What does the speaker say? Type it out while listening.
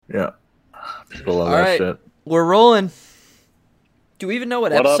Yeah. People love All that right. shit. We're rolling. Do we even know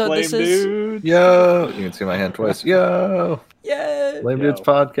what episode up, this lame is? dudes? Yo, you can see my hand twice. Yo, Yeah. Lame Yo. Dudes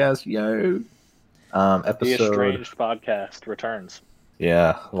podcast. Yo, The episode. Estranged podcast returns.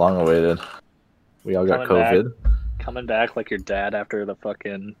 Yeah, long awaited. We all got Coming back. COVID. Coming back like your dad after the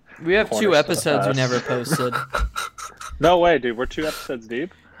fucking... We have 2 Cornerstone episodes we Fest. never posted. No way, dude. We're 2 episodes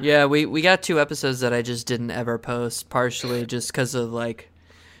deep? Yeah, we got 2 episodes that I just didn't ever post, partially just because of like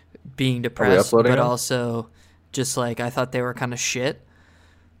being depressed, uploading but them? also just like I thought they were kind of shit.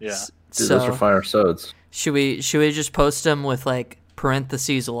 Yeah. Dude, those are So fire sods. should we just post them with like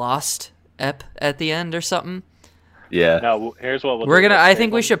parentheses lost ep at the end or something? Yeah. No, here's what we'll We're do. gonna. Let's I save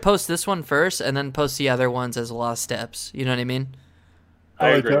think we them. should post this one first, and then post the other ones as lost steps. You know what I mean? I I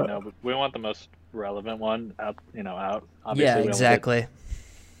like agree. that. No, but we want the most relevant one out. Obviously, Yeah, we only did exactly.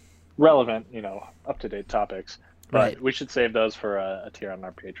 relevant, up-to-date topics. But Right. we should save those for a tier on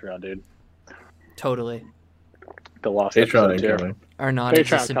our Patreon, dude. Totally. The lost Patreon episode ain't tier. coming. Our Patreon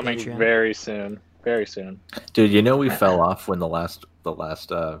non-existent coming Patreon. very soon. Very soon. Dude, you know we fell off when the last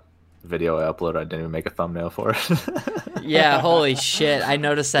video I uploaded, I didn't even make a thumbnail for it. Yeah, holy shit! I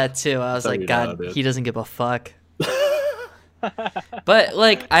noticed that too. I was So like, you God, know, dude. he doesn't give a fuck. But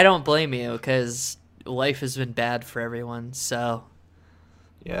like, I don't blame you because life has been bad for everyone. So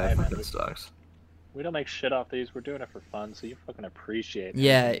Yeah, Hey, it man, fucking sucks. We don't make shit off these. We're doing it for fun, so you fucking appreciate.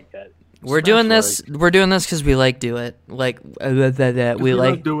 Yeah. everything you get. we're Smash doing like. this. We're doing this because we like do it. Like we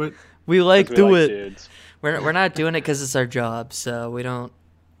like do it. we like 'Cause we do like it. dudes. We're not doing it because it's our job. So we don't.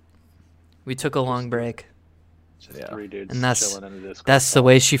 We took a long break. Just Yeah. 3 dudes And that's- chilling in the Discord. That's the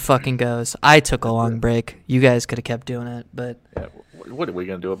way she fucking goes. I took a long break. You guys could have kept doing it, but Yeah. What are we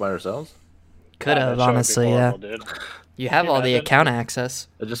gonna do it by ourselves? could Yeah, have that show would be honestly. Yeah, horrible, dude. you have you all the imagine? account access.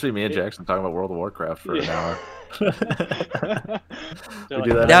 It'd just be me and Yeah. Jackson talking about World of Warcraft for an Yeah. hour. They're We like,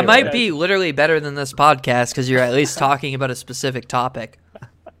 do that That anyway. might be literally better than this podcast because you're at least talking about a specific topic.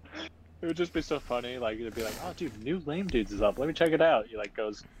 It would just be so funny. Like it'd be like, "Oh, dude, new Lame Dudes is up. Let me check it out." He like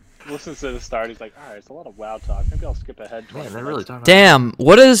goes, listens to the start. He's like, "All right, it's a lot of WoW talk. Maybe I'll skip ahead." 20 Man, they're minutes." really talking about Damn,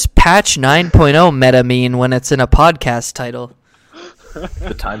 what does patch 9.0 meta mean when it's in a podcast title?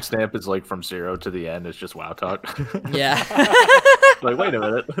 the timestamp is like from 0 to the end. It's just WoW talk. Yeah. Like, wait a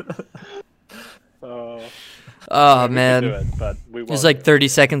minute. Oh, Oh we could do man, it, but we there's won't like do it. 30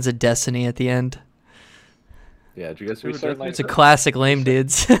 seconds of Destiny at the end. Yeah, did you guys see We what certainly- It's a classic lame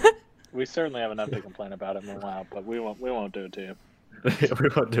dudes. We certainly have enough to complain about it in WoW, but we won't do it to you. we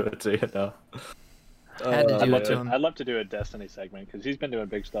won't do it to you now. Had to I'd do love it to him. I'd love to do a Destiny segment because he's been doing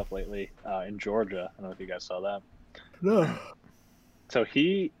big stuff lately in Georgia. I don't know if you guys saw that. No. So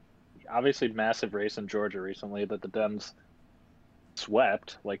he obviously massive race in Georgia recently that the Dems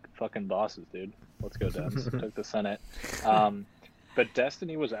swept like fucking bosses, dude. Let's go Dems. Took the Senate. But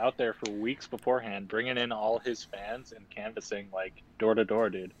Destiny was out there for weeks beforehand, bringing in all his fans and canvassing like door to door,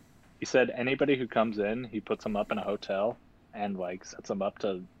 dude. He said anybody who comes in, he puts them up in a hotel and like sets them up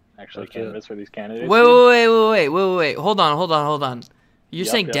to actually Oh, shit. canvass for these candidates. Wait, dude. wait. Hold on. You're Yup,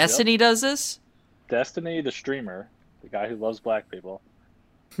 saying yup, Destiny does this? Destiny, the streamer, the guy who loves black people,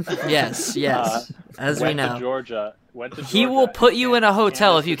 Yes, as we went to know. Georgia. He will put you in a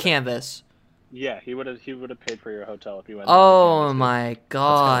hotel if you canvass. canvass. Yeah, he would have paid for your hotel if you went. Oh there. my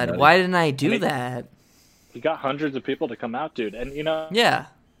god, nutty. why didn't I do And he- that? He got hundreds of people to come out, dude, and Yeah.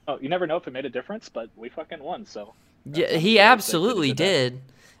 you never know if it made a difference, but we fucking won. So Yeah, That's he what I was absolutely thinking he did.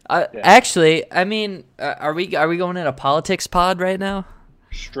 Yeah. Actually, I mean, are we going in a politics pod right now?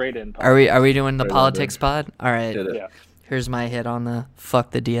 straight in. Are we doing the Right on, politics dude. pod? All right. Did it. Yeah, Here's my hit on the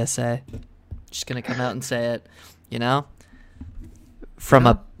fuck the DSA. Just gonna come out and say it. You know, from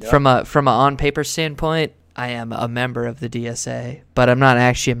a on paper standpoint, I am a member of the DSA, but I'm not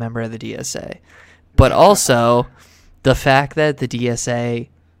actually a member of the DSA. But also, the fact that the DSA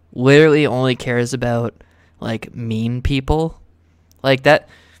literally only cares about like mean people, like that,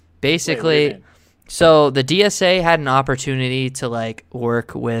 basically. Wait, what do you mean? So the DSA had an opportunity to like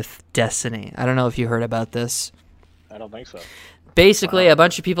work with Destiny. I don't know if you heard about this. I don't think so. Basically, Wow. a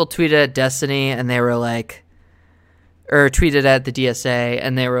bunch of people tweeted at Destiny and they were like, or tweeted at the DSA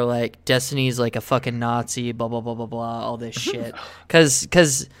and they were like, Destiny's like a fucking Nazi, blah, blah, blah, blah, blah, all this shit. Cause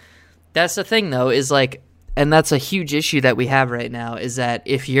that's the thing though, is like, and that's a huge issue that we have right now is that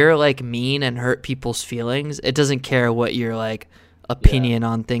if you're like mean and hurt people's feelings, it doesn't care what your like opinion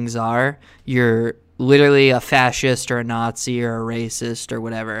on things are. You're literally a fascist or a Nazi or a racist or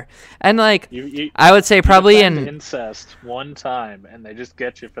whatever. And like, You I would say probably defend in incest one time, and they just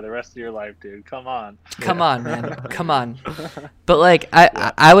get you for the rest of your life, dude. Come on. come on, man, come on. But like,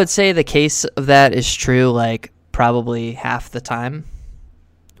 I would say the case of that is true. Like probably half the time,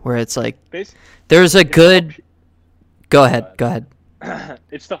 where it's like Bas- there's a it's the good. whole Go ahead. Go ahead.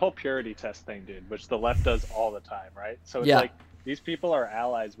 it's the whole purity test thing, dude, which the left does all the time, right? So it's Yeah. like these people are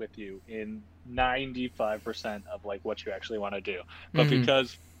allies with you in 95% of like what you actually want to do, but Mhm.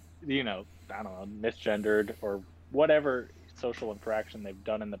 because you know, I don't know, misgendered or whatever social infraction they've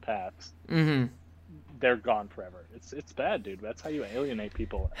done in the past, Mm-hmm. they're gone forever. It's bad, dude. That's how you alienate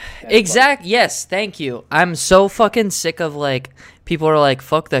people. And, Exact. Yes. Thank you. I'm so fucking sick of like people are like,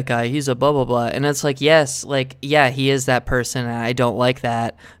 fuck that guy. He's a blah blah blah, and it's like, yes, like yeah, he is that person, and I don't like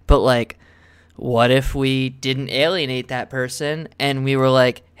that. But like, what if we didn't alienate that person and we were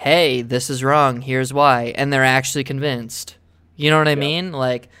like, hey, this is wrong. Here's why, and they're actually convinced. You know what I Yep. mean?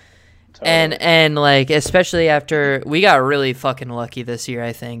 Like. totally. And like especially after we got really fucking lucky this year,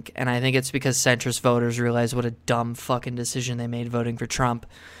 I think, and I think it's because centrist voters realized what a dumb fucking decision they made voting for Trump.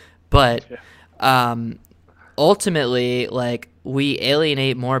 But ultimately, like we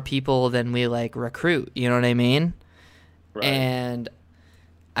alienate more people than we like recruit. You know what I mean? Right. And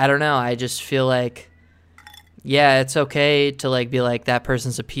I don't know. I just feel like, yeah, it's okay to like be like that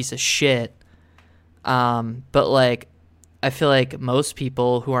person's a piece of shit. But like. I feel like most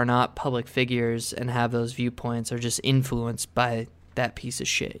people who are not public figures and have those viewpoints are just influenced by that piece of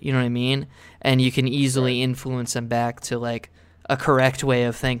shit. You know what I mean? And you can easily influence them back to like a correct way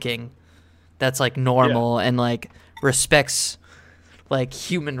of thinking that's like normal and like respects like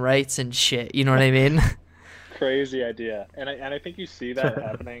human rights and shit. You know what I mean? Crazy idea, and I think you see that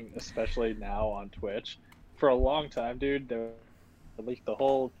happening, especially now on Twitch. For a long time, dude, like the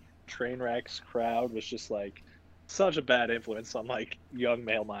whole Trainwrecks crowd was just like such a bad influence on like young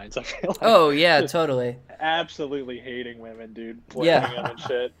male minds. I feel like. Oh yeah, Just totally. absolutely hating women, dude, Yeah. blaming them and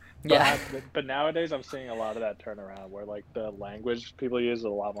shit. But, Yeah. but nowadays I'm seeing a lot of that turnaround where like the language people use is a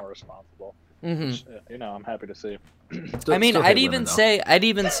lot more responsible. Hmm. Which, you know, I'm happy to see. I mean, Still I'd hate even women, though. say,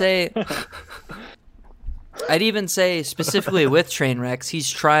 I'd even say specifically with Trainwrecks, he's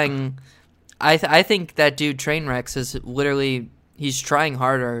trying. I think that dude Trainwrecks is literally he's trying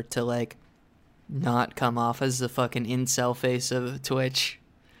harder to like not come off as the fucking incel face of Twitch,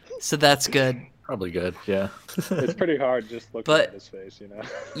 so that's good. Probably good, yeah. It's pretty hard just looking But- at his face, you know.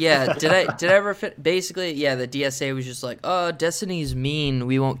 Yeah, did I ever basically? Yeah, the DSA was just like, oh, Destiny's mean.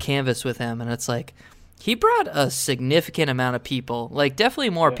 We won't canvas with him, and it's like he brought a significant amount of people, like definitely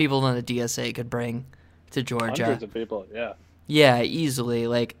more Yeah. people than the DSA could bring to Georgia. Hundreds of people, yeah. Yeah, easily.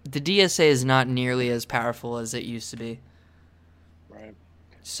 Like the DSA is not nearly as powerful as it used to be. Right.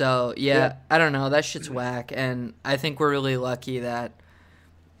 So yeah, I don't know. That shit's whack, and I think we're really lucky that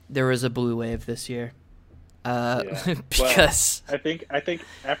there was a blue wave this year. Yeah. Because I think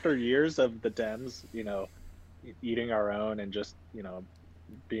after years of the Dems, you know, eating our own and just, you know,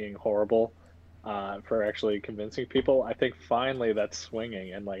 being horrible for actually convincing people, I think finally that's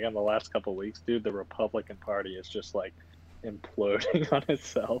swinging. And like in the last couple of weeks, dude, the Republican Party is just like imploding on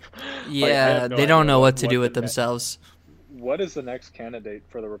itself. Like, I yeah, have no they don't idea know what to do with the next- themselves. What is the next candidate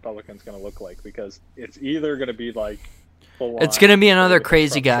for the Republicans going to look like? Because it's either going to be like full It's on gonna be another with the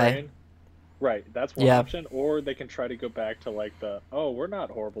crazy Trump guy. train. Right, that's one Yeah. option. Or they can try to go back to like we're not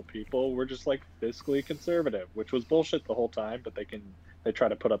horrible people, we're just like fiscally conservative, which was bullshit the whole time, but they try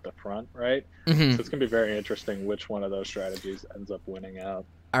to put up the front, right? Mhm. So it's gonna be very interesting which one of those strategies ends up winning out.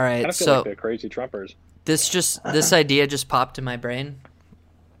 All I right, kind of feel so like the crazy Trumpers. this idea just popped in my brain.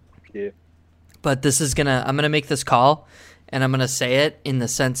 Yeah. But I'm gonna make this call, and I'm gonna say it in the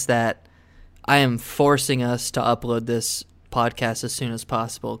sense that I am forcing us to upload this podcast as soon as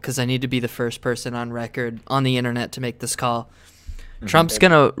possible because I need to be the first person on record on the internet to make this call. Trump's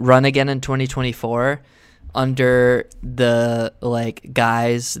gonna run again in 2024 under the like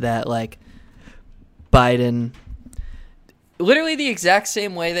guise that like Biden, literally the exact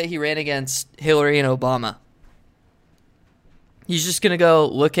same way that he ran against Hillary and Obama. He's just gonna go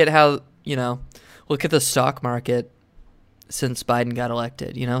look at how, you know, look at the stock market since Biden got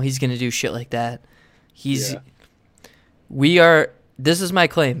elected. You know, he's gonna do shit like that. This is my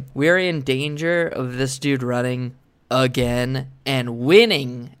claim. We are in danger of this dude running again and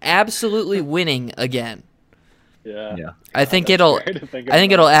winning, absolutely winning again. Yeah. Yeah. I think That's it'll scary to think I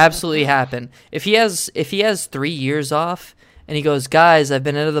think about. it'll absolutely happen. If he has 3 years off and he goes, "Guys, I've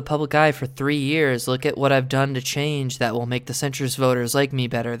been out of the public eye for 3 years. Look at what I've done to change that will make the centrist voters like me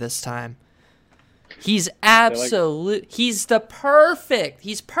better this time." He's he's perfect.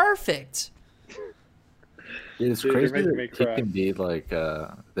 It's Dude, you're crazy making me that he cry. can be like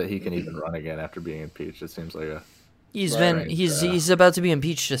that he can even run again after being impeached. It seems like He's Right. he's about to be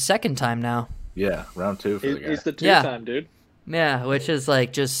impeached a second time now. round 2 for the guy. He's the Yeah. two-time dude. Yeah, which is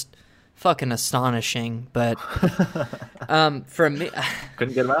like just fucking astonishing. But for me,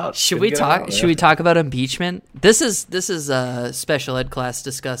 Couldn't get him out. should Couldn't we get him talk? out, Should man. we talk about impeachment? This is a special ed class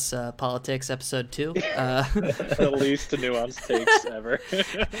discuss politics episode 2. The least nuanced takes ever.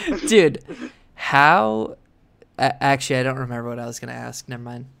 Dude, how? Actually, I don't remember what I was gonna ask. Never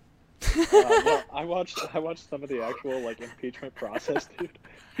mind. Well, I watched some of the actual like impeachment process, dude.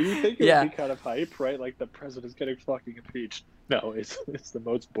 Do you think it Yeah. would be kind of hype, right? Like the president's getting fucking impeached. No, it's the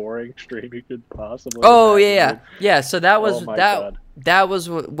most boring stream you could possibly. Oh imagine, yeah, dude. yeah. So that was Oh my God. that was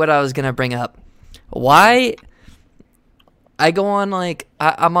what I was gonna bring up. Why? I go on like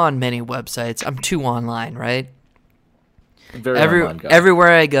I'm on many websites. I'm too online, right? Very online guy.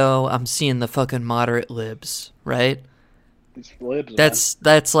 Everywhere I go, I'm seeing the fucking moderate libs, right? These libs, man.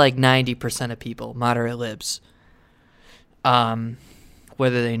 That's like 90% of people, moderate libs.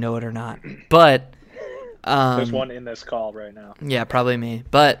 Whether they know it or not. But There's one in this call right now. yeah, probably me.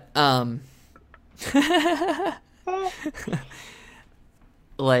 But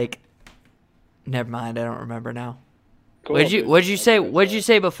like never mind, I don't remember now. Cool, What'd dude. you say? What'd you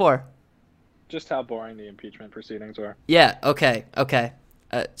say before? Just how boring the impeachment proceedings were. Yeah, okay.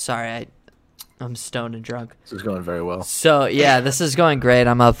 Sorry, I'm stoned and drunk. This is going very well. So yeah, this is going great.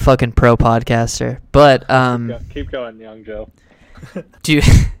 I'm a fucking pro podcaster. But Keep going, young Joe. dude,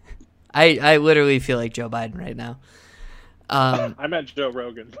 I literally feel like Joe Biden right now. I meant Joe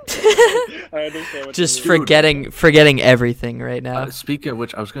Rogan. I understand what Just you mean. forgetting everything right now. Speaking of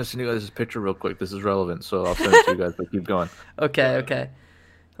which, I was going to send you guys this picture real quick. This is relevant, so I'll send it to you guys, but keep going. Okay.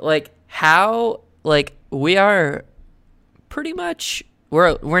 Like how like we are pretty much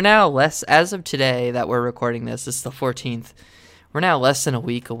we're now less as of today that we're recording this. This is the 14th. We're now less than a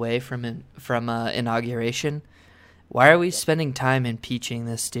week away from inauguration. Why are we spending time impeaching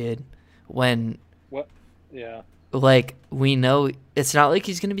this dude when What? Yeah. like we know it's not like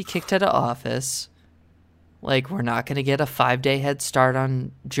he's going to be kicked out of office. Like we're not going to get a 5-day head start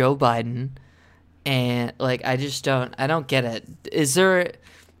on Joe Biden. And like I don't get it. Is there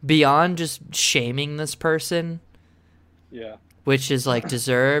beyond just shaming this person, Yeah. which is like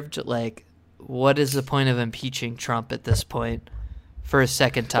deserved, like what is the point of impeaching Trump at this point for a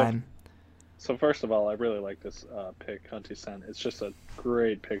second time? So first of all, I really like this pic Hunty sent. It's just a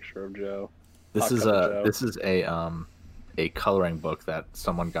great picture of Joe. This Hot is Cup of a Joe. this is a coloring book that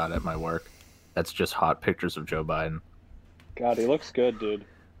someone got at my work. That's just hot pictures of Joe Biden. God, he looks good, dude.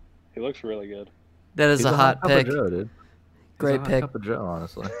 He looks really good. That is He's a hot cup pick. of Joe, dude. He's Great a hot pick. cup of Joe,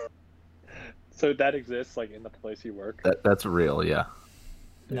 honestly. So that exists like in the place you work. That's real, yeah.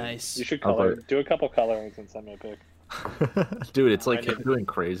 Nice. You should I'll color. vote. Do a couple colorings and send me a pic. Dude, it's like I need- him doing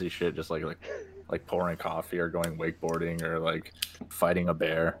crazy shit, just like pouring coffee or going wakeboarding or like fighting a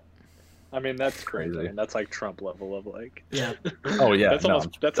bear. I mean, that's crazy. Crazy. I mean, that's like Trump level of like. Yeah. Oh yeah, that's no,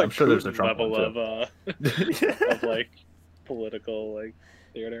 almost that's I'm like sure there's a Putin Trump level one, of like political like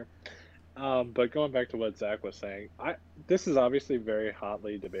theater. But going back to what Zach was saying, this is obviously very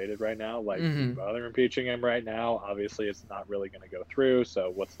hotly debated right now. Like, Mhm. bother impeaching him right now. Obviously, it's not really going to go through.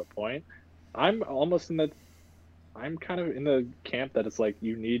 So what's the point? I'm kind of in the camp that it's like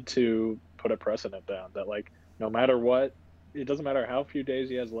you need to put a precedent down that like no matter what, it doesn't matter how few days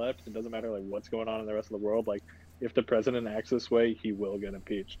he has left. It doesn't matter like what's going on in the rest of the world. Like if the president acts this way, he will get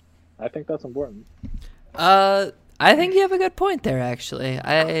impeached. I think that's important. I think you have a good point there. Actually,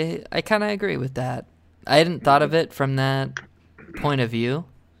 I kind of agree with that. I hadn't thought of it from that point of view.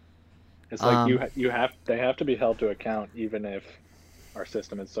 It's like they have to be held to account, even if our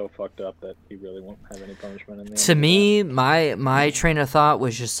system is so fucked up that he really won't have any punishment in the end. To me, my train of thought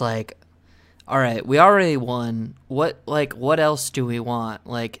was just like, all right, we already won. What else do we want?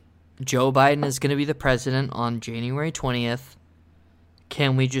 Like, Joe Biden is gonna be the president on January 20th.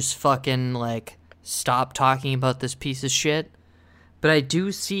 Can we just fucking like stop talking about this piece of shit? But I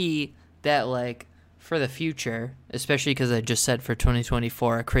do see that like for the future, especially because I just said for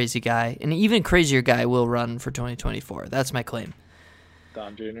 2024, a crazy guy, an even crazier guy will run for 2024. That's my claim.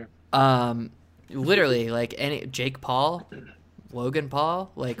 Don Jr. Literally, like any Jake Paul, Logan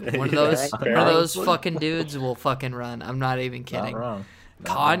Paul, like one of Yeah, those fair. one of those fucking dudes will fucking run. I'm not even kidding. Not wrong.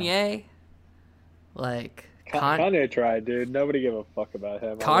 Not wrong. Kanye, like Kanye tried, dude. Nobody gave a fuck about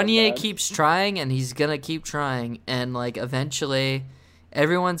him. Kanye keeps trying, and he's gonna keep trying, and like eventually,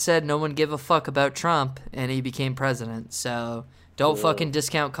 everyone said no one give a fuck about Trump, and he became president. So don't Yeah. fucking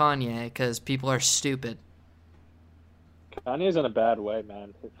discount Kanye because people are stupid. Kanye's in a bad way,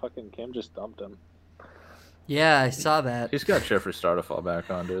 man. Fucking Kim just dumped him. Yeah, I saw that. He's got Jeffree Star to fall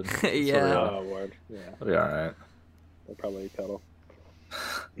back on, dude. Yeah. Oh, word. Yeah, He'll be alright. they'll probably cuddle.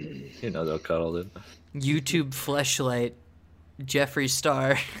 You know they'll cuddle, dude. YouTube fleshlight, Jeffree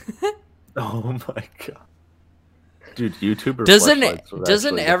Star. Oh my god, dude! YouTuber Doesn't fleshlights was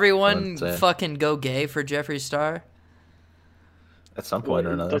doesn't actually everyone insane. fucking go gay for Jeffree Star? At some point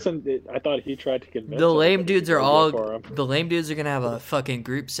or another. I thought he tried to convince The lame everybody dudes to are go all for him. the lame dudes are gonna have a fucking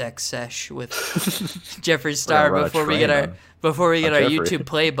group sex sesh with Jeffree We're Star gonna run a before we train get our on- before we get on our Jeffree. YouTube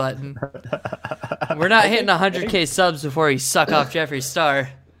play button. We're not hitting 100K subs before we suck off Jeffree Star.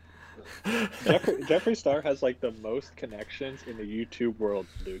 Jeffree Star has like the most connections in the YouTube world,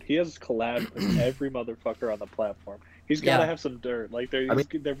 dude. He has collabed with every motherfucker on the platform. He's got to Yeah. have some dirt. Like there, I mean,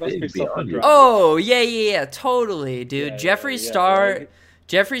 there must be they'd be something. on you. driving. Oh yeah, totally, dude. Yeah, Jeffree yeah, Star, like-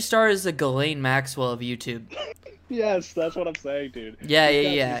 Jeffree Star is the Ghislaine Maxwell of YouTube. Yes, that's what I'm saying, dude. Yeah,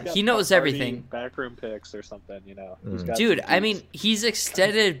 He's yeah. got He knows party everything. Backroom pics or something, you know. He's Mm. got Dude, some I juice. mean, he's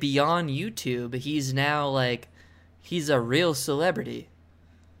extended beyond YouTube. He's now like, he's a real celebrity.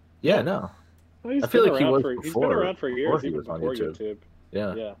 Yeah, no. Well, he's I feel been like he around was for, he's before- been around for years, before he even was on before YouTube. YouTube.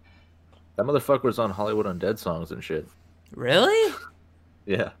 Yeah. Yeah. That motherfucker was on Hollywood Undead songs and shit. Really?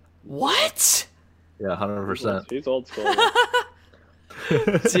 Yeah. What? Yeah, 100%. He's old school.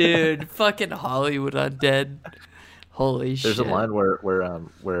 Dude, fucking Hollywood Undead. Holy shit. There's a line where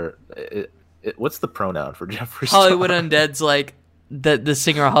what's the pronoun for Jeffree Star? Hollywood Undead's like, the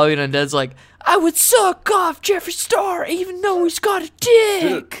singer of Hollywood Undead's like, I would suck off Jeffree Star even though he's got a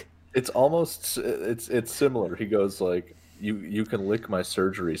dick. It's almost it's similar. He goes like, "You can lick my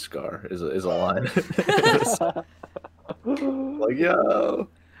surgery scar" is a line. Like, yo,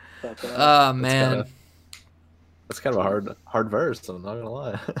 Oh, man. that's kind of a hard verse. I'm not gonna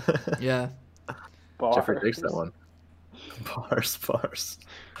lie. Yeah. Jeffrey takes that one. Bars. Bars.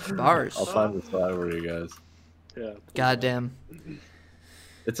 I'll find this line for you guys. Yeah. Goddamn.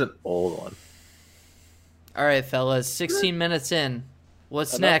 It's an old one. All right, fellas. 16 minutes in.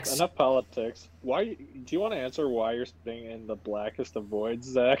 What's Enough, next? Enough politics. Why do you want to answer why you're spinning in the blackest of voids,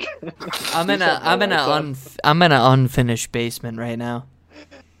 Zach? I'm in You a said no lights on. I'm in an unfinished basement right now.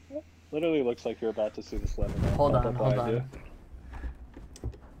 Literally looks like you're about to see the Slender Man. Hold pop on, up hold behind on. you.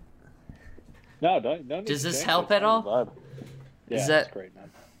 No, don't need Does to this change help it. at all? Vibe. Yeah, Is that- it's great, man.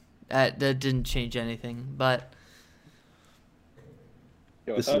 That didn't change anything, but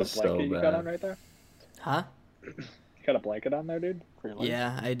Yo, This is that is a so blanket you got bad. on right there? huh? You got a blanket on there, dude? For your legs?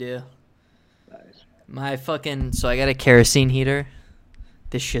 Yeah, I do. Nice. My fucking so I got a kerosene heater.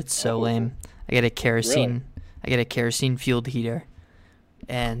 This shit's so Oh. lame. I got a kerosene fueled heater,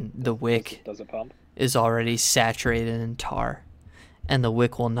 and the wick Does it pump? is already saturated in tar, and the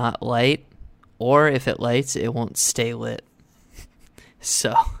wick will not light, or if it lights, it won't stay lit.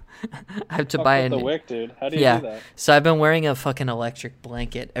 So I have to Fuck buy a with the new. wick, dude. How do you Yeah. do that? So I've been wearing a fucking electric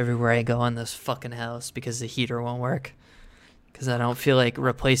blanket everywhere I go in this fucking house because the heater won't work. Because I don't feel like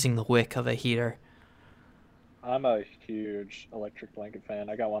replacing the wick of a heater. I'm a huge electric blanket fan.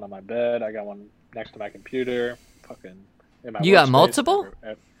 I got one on my bed. I got one next to my computer. Fucking. In my You got workspace. multiple?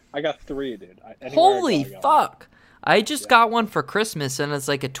 I got 3, dude. Anywhere I Holy go, I got one. fuck! I just Yeah. got one for Christmas and it's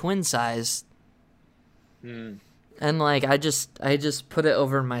like a twin size. Mm. And like I just put it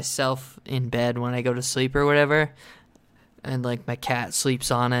over myself in bed when I go to sleep or whatever. And like my cat sleeps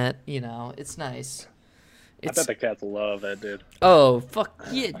on it, you know. It's nice. I bet the cats love that, dude. Oh, fuck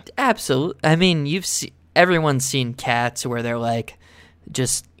yeah, absolutely. I mean, everyone's seen cats where they're like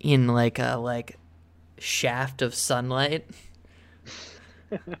just in like a shaft of sunlight.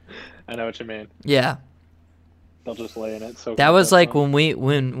 I know what you mean. Yeah. They'll just lay in it. So That was like when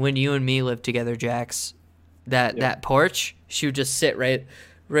you and me lived together, Jax. That porch, she would just sit right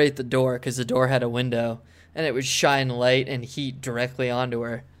at the door cuz the door had a window and it would shine light and heat directly onto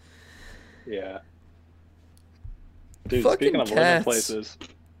her. Yeah. Dude, Fucking speaking of living cats. places,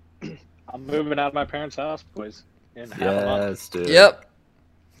 I'm moving out of my parents' house, boys. In half a month. Yes, dude. Yep.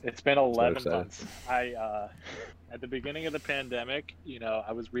 It's been 11 excited. months. At the beginning of the pandemic, you know,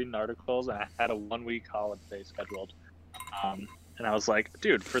 I was reading articles and I had a 1-week holiday scheduled. And I was like,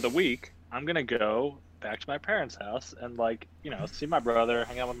 dude, for the week, I'm going to go back to my parents' house and, like, you know, see my brother,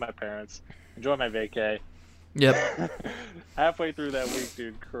 hang out with my parents, enjoy my vacay. Yep. Halfway through that week,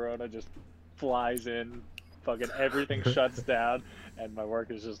 dude, Corona just flies in. Fucking everything shuts down, and my work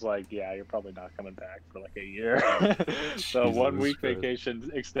is just like, yeah, you're probably not coming back for like a year. So Jesus 1 week Christ.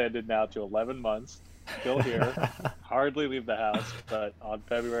 vacation extended now to 11 months. Still here, hardly leave the house, but on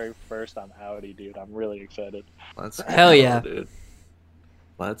February 1st, I'm outie, dude. I'm really excited. Let's Hell go, yeah. dude.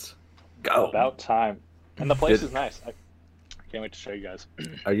 Let's go. About time. And the place Did- is nice. I can't wait to show you guys.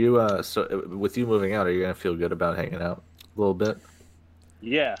 Are you with you moving out? Are you gonna feel good about hanging out a little bit?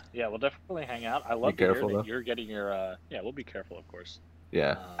 Yeah, we'll definitely hang out. I love Be to hear careful, that though. you're getting your. Yeah, we'll be careful, of course.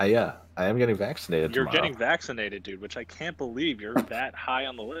 Yeah, I am getting vaccinated You're tomorrow. getting vaccinated, dude, which I can't believe you're that high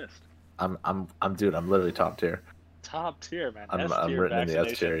on the list. dude. I'm literally top tier. Top tier, man. I'm written in the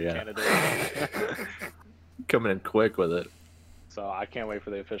S tier, yeah. Candidate. Coming in quick with it. So I can't wait for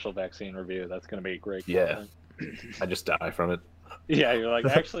the official vaccine review. That's gonna be great. Yeah. I just die from it. Yeah, you're like,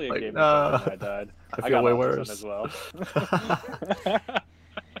 actually, it Like, gave me something and I died. I feel way got autism worse. as well.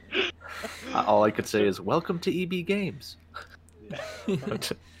 All I could say is, welcome to EB Games. Yeah.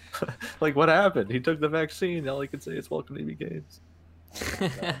 Like, what happened? He took the vaccine. All I could say is, welcome to EB Games. Oh,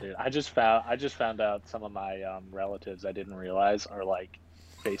 dude. I just found out some of my relatives I didn't realize are like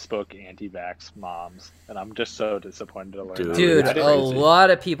Facebook anti-vax moms, and I'm just so disappointed to learn. Dude, that. Dude, I a didn't- lot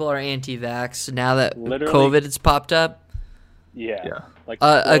of people are anti-vax now that Literally- COVID has popped up. yeah. Like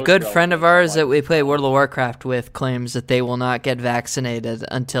A close good friend of ours relatives, that like, we play World of Warcraft with claims that they will not get vaccinated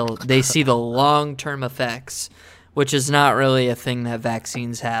until they see the long-term effects, which is not really a thing that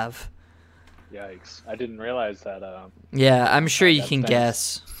vaccines have. Yikes! I didn't realize that. Yeah, I'm sure you That can stinks.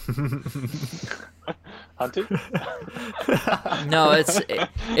 guess. Hunting? No,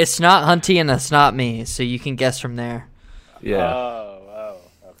 it's not Hunty and it's not me, so you can guess from there. Yeah. Oh.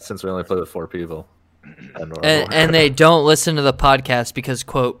 Okay. Since we only play with 4 people. And they don't listen to the podcast because,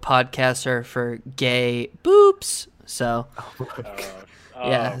 quote, podcasts are for gay boops. So,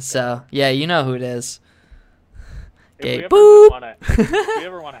 yeah, so, yeah, you know who it is. Gay boop. If we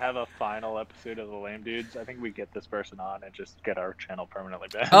ever want to have a final episode of the Lame Dudes, I think we get this person on and just get our channel permanently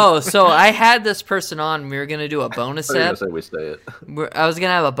banned. Oh, so I had this person on. We were going to do a bonus I ep. was gonna say we say it. I was going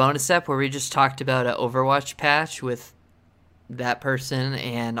to have a bonus ep where we just talked about an Overwatch patch with that person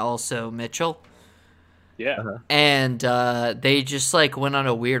and also Mitchell. Yeah. And they just like went on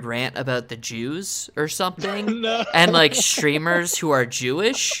a weird rant about the Jews or something. No. And like streamers who are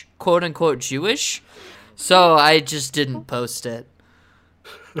Jewish, quote unquote Jewish. So I just didn't post it.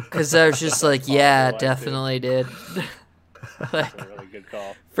 Because I was just like, yeah, Like, dude. definitely did. That's a really good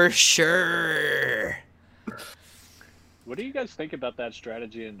call. For sure. What do you guys think about that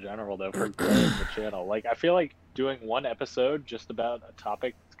strategy in general, though, for growing the channel? Like, I feel like doing one episode just about a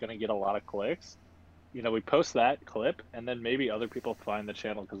topic that's going to get a lot of clicks. You know, we post that clip, and then maybe other people find the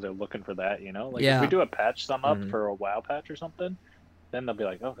channel because they're looking for that, you know? Like, Yeah. if we do a patch sum up Mhm. for a WoW patch or something, then they'll be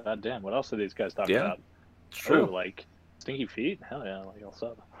like, oh, god damn, what else are these guys talking Yeah. about? It's Oh, true. like, stinky feet? Hell yeah, like, what's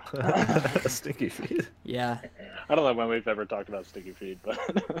up? Stinky feet. Yeah. I don't know when we've ever talked about stinky feet, but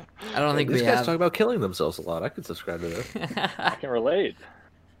I don't think These we guys have. talk about killing themselves a lot. I could subscribe to this. I can relate.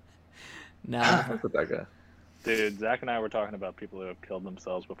 Nah. Fuck with that guy. Dude, Zach and I were talking about people who have killed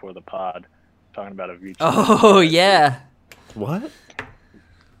themselves before the pod. Talking about Avicii. Oh, yeah. What?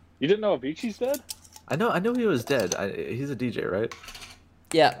 You didn't know Avicii's dead? I know he was dead. He's a DJ, right?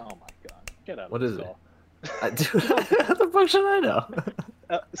 Yeah. Oh my god. Get out What of is this it? call. Dude, how the fuck should I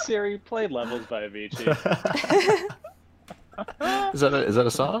know? Siri, play Levels by Avicii. Is that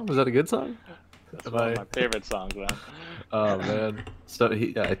a song? Was that a good song? That's Am one I- of my favorite songs, man. Oh man. So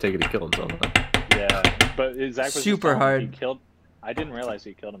I take it he killed himself. Huh? Yeah, but Zach was just Super telling me hard. He killed. I didn't realize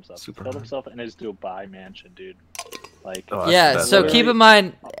he killed himself. Super he killed hard. himself in his Dubai mansion, dude. Like, Oh, that's Yeah, the best so way. keep in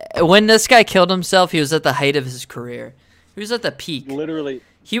mind, when this guy killed himself, he was at the height of his career. He was at the peak. literally.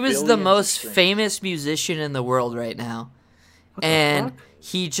 He was the billions of most streams. famous musician in the world right now. What the And fuck?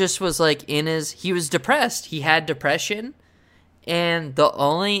 he just was like he was depressed. He had depression. And the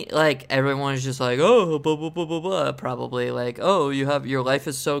only, like, everyone was just like, oh, blah, blah, blah, blah, blah, probably. Like, oh, your life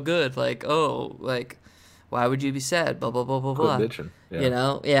is so good. Like, oh, like, why would you be sad? Blah, blah, blah, blah, Quit blah. bitching. Yeah. You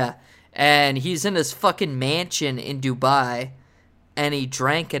know? Yeah. And he's in his fucking mansion in Dubai, and he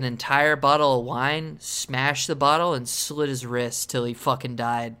drank an entire bottle of wine, smashed the bottle, and slit his wrist till he fucking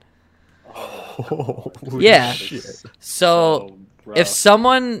died. Holy Yeah. shit. So, rough. if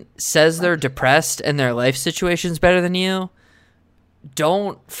someone says they're depressed and their life situation's better than you,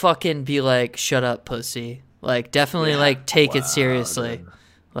 don't fucking be like, shut up, pussy. Like, definitely, Yeah. like, take Wow, it seriously. dude.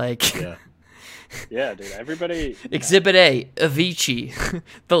 Like, Yeah. Yeah, dude. Everybody. Exhibit A, Avicii,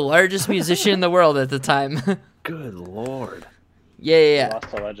 the largest musician in the world at the time. Good lord. Yeah.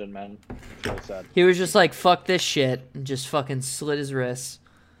 Lost a legend, man. So sad. He was just like, fuck this shit, and just fucking slit his wrists.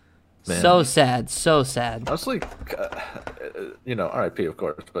 Man. So sad, so sad. I was like, R.I.P. of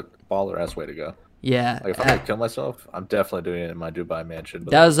course, but baller ass way to go. Yeah. Like if I'm gonna kill myself, I'm definitely doing it in my Dubai mansion.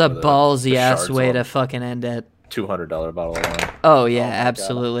 That was a with ballsy the ass shards way on to fucking end it. $200 bottle of wine. Oh, yeah, Oh my God,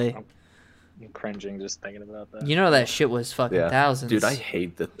 absolutely. I'm cringing just thinking about that. You know that shit was fucking Yeah, thousands. dude, I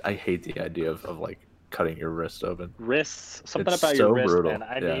hate the idea of like cutting your wrist open. Wrists. Something It's about so your wrist, brutal, man.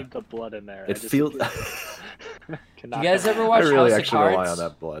 I yeah. need the blood in there. It feels. You guys ever watch I really House of actually rely Cards? on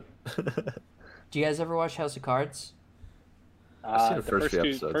that blood. Do you guys ever watch House of Cards? I've seen the the first few two,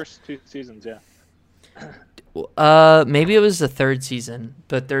 episodes. first 2 seasons, yeah. Maybe it was the third season,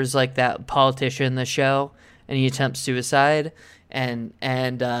 but there's like that politician in the show, and he attempts suicide, and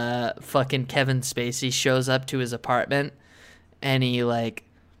fucking Kevin Spacey shows up to his apartment, and he like.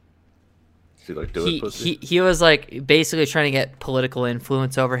 She like do it, pussy. He was like basically trying to get political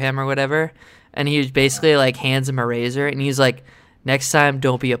influence over him or whatever, and he was basically like hands him a razor, and he's like, next time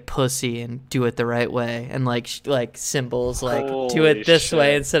don't be a pussy and do it the right way, and like symbols like do it this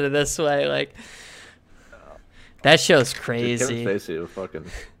way instead of this way, like that show's crazy. Dude, Kevin Spacey was fucking.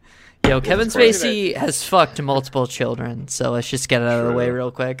 Yo, Kevin Spacey has fucked multiple children, so let's just get it out of the way real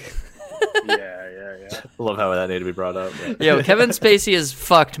quick. Yeah. I love how that needed to be brought up. But. Yo, Kevin Spacey has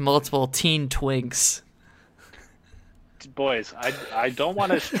fucked multiple teen twinks. Boys, I don't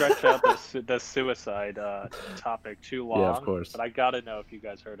want to stretch out the suicide topic too long. Yeah, of course. But I gotta know if you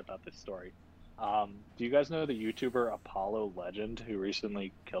guys heard about this story. Do you guys know the YouTuber Apollo Legend who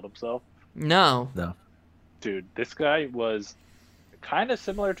recently killed himself? No. Dude, this guy was kind of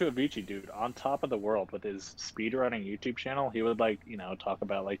similar to Avicii, dude, on top of the world with his speedrunning YouTube channel. He would like, talk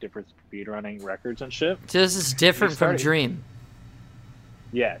about like different speedrunning records and shit. So this is different from Dream.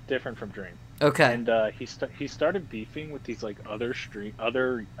 Yeah, different from Dream. Okay. And he started beefing with these like other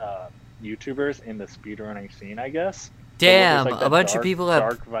YouTubers in the speedrunning scene, I guess. Damn, so like a bunch of people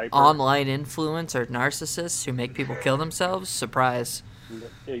have Viper. online influence or narcissists who make people kill themselves. Surprise.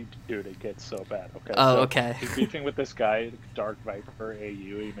 Dude, it gets so bad. Okay. Oh, so okay. He's beefing with this guy, Dark Viper AU.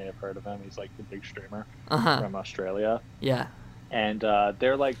 You may have heard of him. He's like the big streamer from Australia. Yeah. And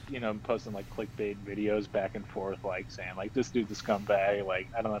they're like, posting like clickbait videos back and forth, like saying like this dude's a scumbag. Like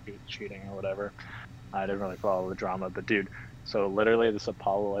I don't know if he was cheating or whatever. I didn't really follow the drama, but dude. So literally, this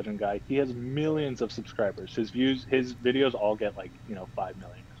Apollo Legend guy, he has millions of subscribers. His videos all get like 5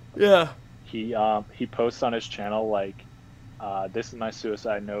 million. Yeah. He posts on his channel like. This is my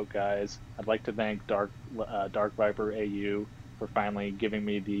suicide note, guys. I'd like to thank Dark Viper AU for finally giving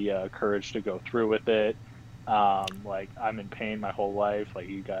me the courage to go through with it. Like I'm in pain my whole life. Like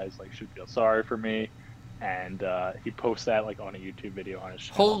you guys like should feel sorry for me. And he posts that like on a YouTube video on his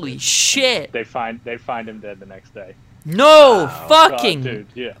channel. Holy shit! They find him dead the next day. No fucking. God, dude,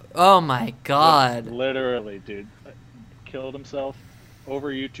 yeah. Oh my god. Literally, dude, killed himself.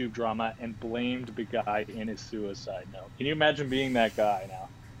 Over YouTube drama and blamed the guy in his suicide note. Can you imagine being that guy now?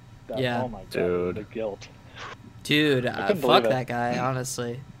 Yeah. Oh my god, dude. the guilt. Dude, fuck that guy,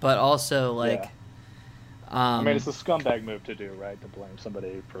 honestly. But also, like, I mean, it's a scumbag move to do, right? To blame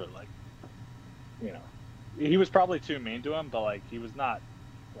somebody for like, he was probably too mean to him, but like, he was not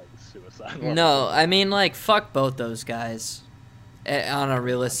like suicidal. No, I mean, like, fuck both those guys, on a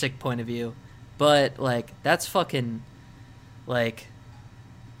realistic point of view. But like, that's fucking, like.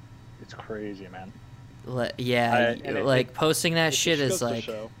 It's crazy, man. Posting that shit is like.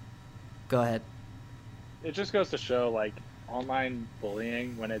 Go ahead. It just goes to show, like, online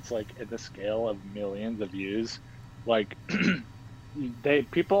bullying when it's like at the scale of millions of views, like,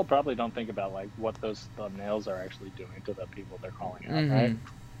 people probably don't think about like what those thumbnails are actually doing to the people they're calling out, right?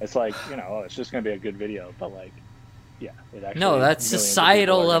 It's like it's just gonna be a good video, but like, yeah, it actually. No, that's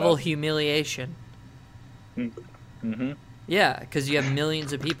societal level humiliation. Mm-hmm. Yeah, because you have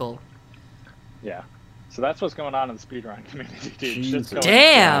millions of people. Yeah, so that's what's going on in the speedrun community, dude.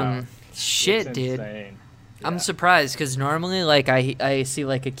 Damn, shit, it's dude. Insane. Yeah. I'm surprised because normally, like, I see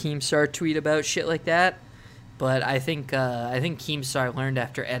like a Keemstar tweet about shit like that, but I think Keemstar learned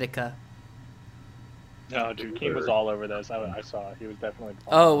after Etika. No, dude, Keem was all over this. I saw he was definitely.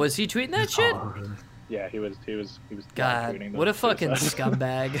 Oh, was he tweeting that shit? Yeah, he was. God, what a fucking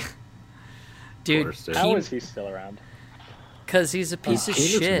scumbag, dude. How is he still around? Because he's a piece of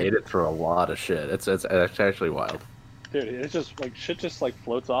shit. shit. Made it through a lot of shit. It's actually wild. Dude, it's just like shit just like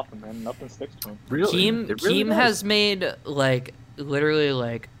floats off him and nothing sticks to him. Really? Keem has made like literally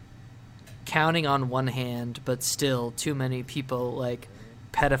like counting on one hand, but still too many people like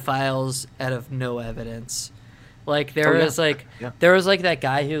pedophiles out of no evidence. Like there was that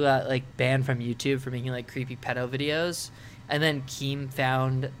guy who got like banned from YouTube for making like creepy pedo videos, and then Keem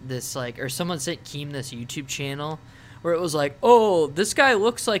found this like, or someone sent Keem this YouTube channel where it was like, oh, this guy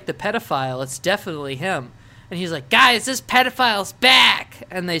looks like the pedophile. It's definitely him. And he's like, guys, this pedophile's back.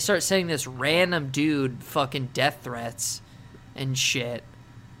 And they start sending this random dude fucking death threats and shit.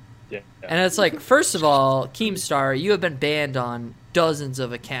 Yeah. And it's like, first of all, Keemstar, you have been banned on dozens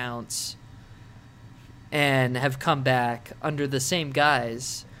of accounts and have come back under the same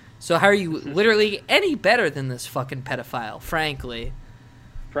guise. So how are you literally any better than this fucking pedophile, frankly?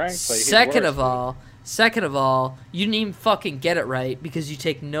 Second of all, you didn't even fucking get it right because you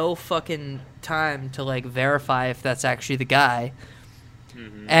take no fucking time to like verify if that's actually the guy.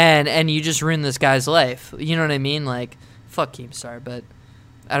 and you just ruined this guy's life. You know what I mean? Like, fuck Keemstar, but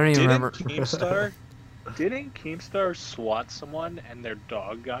I don't even remember. Didn't Keemstar swat someone and their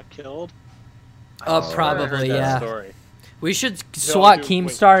dog got killed? Probably, yeah. Story. We should swat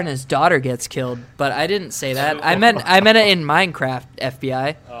Keemstar and his daughter gets killed, but I didn't say that. I meant it in Minecraft,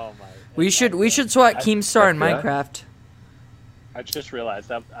 FBI. Oh my! We should swat Keemstar in FBI? Minecraft. I just realized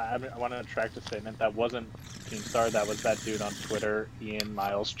that I want to retract the statement. That wasn't Keemstar. That was that dude on Twitter, Ian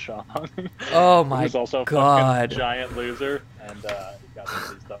Miles Chong. Oh my Who's also a god! fucking giant loser, and he got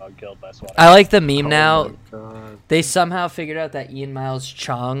his dog killed by swatting. I like the meme now. my God. They somehow figured out that Ian Miles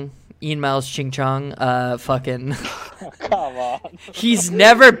Ching Chong, fucking. Come on. He's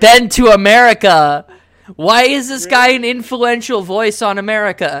never been to America. Why is this guy an influential voice on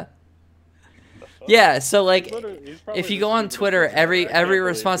America? Yeah, so like, if you go on Twitter, every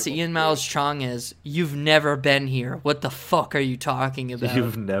response to Ian Miles Chong is, "You've never been here. What the fuck are you talking about?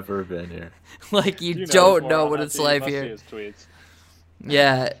 You've never been here. Like you don't know what it's like here." His tweets.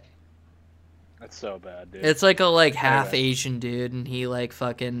 Yeah, That's so bad, dude. it's like a half Asian dude, and he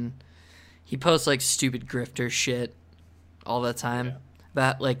he posts like stupid grifter shit all the time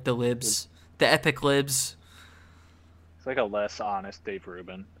about like the libs, the epic libs. It's like a less honest Dave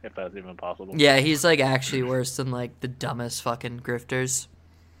Rubin, if that's even possible. Yeah, he's like actually worse than like the dumbest fucking grifters.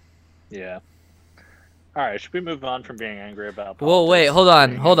 Yeah. All right, should we move on from being angry about politics? Well, wait, hold to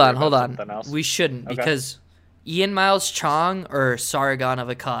being on. angry about something else? We shouldn't Okay. because Ian Miles Chong or Sargon of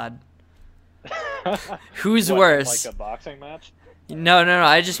Akkad. Who's What, worse? Like a boxing match? No.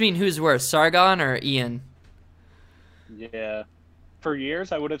 I just mean who's worse, Sargon or Ian? Yeah. For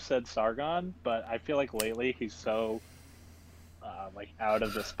years, I would have said Sargon, but I feel like lately he's so out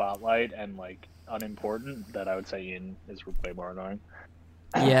of the spotlight and like unimportant that I would say Ian is way more annoying.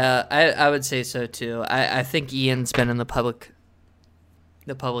 Yeah, I would say so too. I think Ian's been in the public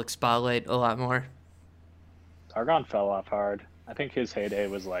spotlight a lot more. Sargon fell off hard. I think his heyday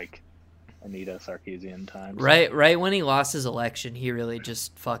was like Anita Sarkeesian times. Right when he lost his election, he really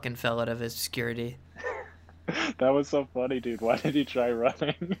just fucking fell out of obscurity. That was so funny, dude. Why did he try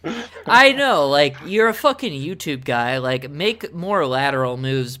running? I know, like, you're a fucking YouTube guy. Like, make more lateral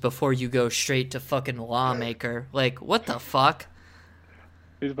moves before you go straight to fucking lawmaker. Like, what the fuck?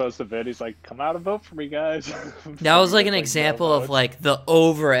 He's supposed to bid. He's like, come out and vote for me, guys. That was like an no example of votes. like the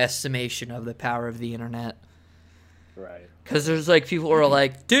overestimation of the power of the internet. Right. Because there's like people who are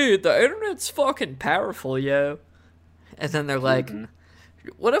like, dude, the internet's fucking powerful, yo. And then they're like,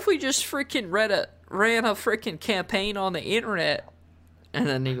 what if we just freaking ran a freaking campaign on the internet? And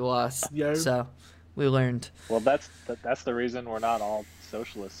then he lost. Yo. So we learned. Well, that's the reason we're not all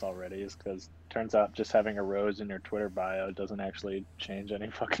socialists already, is because turns out just having a rose in your Twitter bio doesn't actually change any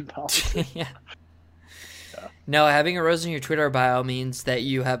fucking policy. Yeah. Yeah. No, having a rose in your Twitter bio means that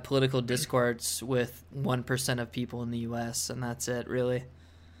you have political discourse with 1% of people in the U.S., and that's it, really.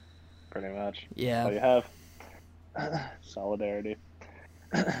 Pretty much. Yeah. All you have. Solidarity.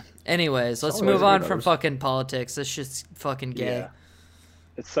 Anyways, let's Always move on weirdos. from fucking politics. This shit's fucking gay. Yeah.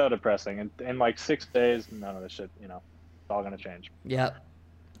 It's so depressing. And in like 6 days, none of this shit, it's all gonna change. Yep.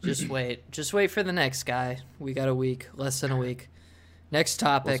 Just wait. Just wait for the next guy. We got a week. Less than a week. Next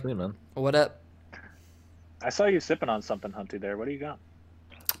topic. We'll see, man. What up? I saw you sipping on something, Hunty. There. What do you got?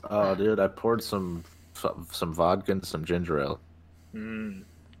 Oh, dude, I poured some vodka and some ginger ale. Dude,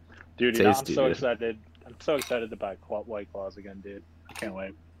 I'm Tasty, so dude. excited. I'm so excited to buy White Claws again, dude. I can't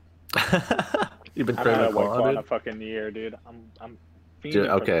wait. You've been I haven't craving had a a White claw, Claw in a dude? fucking year, dude. I'm fiending Dude,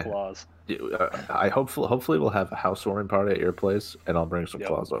 for okay. the claws. I hopefully we'll have a housewarming party at your place, and I'll bring some Yep.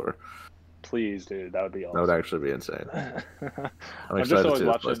 claws over. Please, dude, that would be That awesome. would actually be insane. I'm I'm just excited always to.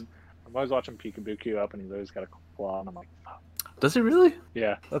 watching. I'm always watching Peekaboo queue up, and he's always got a claw, and I'm like, fuck. Does he really?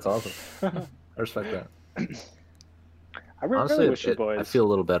 Yeah. That's awesome. I respect that. I really Honestly, wish you boys I feel a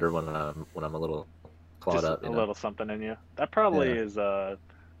little better when I'm a little clawed just up. a You know? little something in you. That probably Yeah. is that's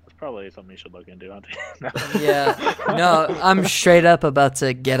probably something you should look into, Hunty. No. Yeah. No, I'm straight up about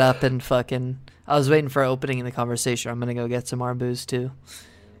to get up and fucking. I was waiting for opening in the conversation. I'm gonna go get some more booze too.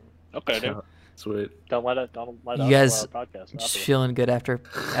 Okay, dude. Sweet. Don't let us You guys our podcast. just feeling good after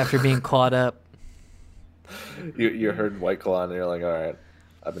being clawed up. You heard White Claw and you're like, all right,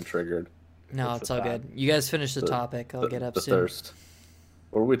 I've been triggered. No, It's it's the all time. good. You guys finish the The- topic. I'll get up the soon. thirst.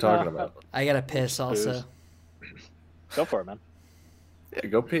 What were we talking about? I gotta piss also. Go for it, man. Yeah,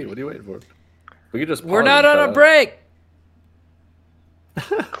 go pee. What are you waiting for? We could just. We're pause not and on cut a out. break.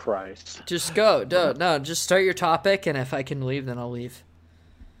 Christ. Just go. No, just start your topic, and if I can leave, then I'll leave.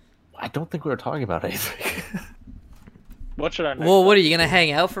 I don't think we were talking about anything. What should I next Well, what up? are you gonna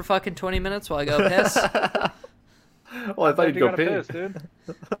hang out for fucking 20 minutes while I go piss? Well, I thought you'd You go gotta pee. piss, dude.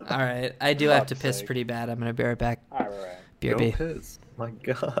 All right, I do have to Fuck's piss sake. pretty bad. I'm gonna be right back. All right. Go BRB. piss. My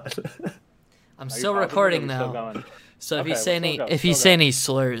God. I'm Are still you pausing it, or recording are we still though. going? So if Okay, you say still any go, if you still say go. any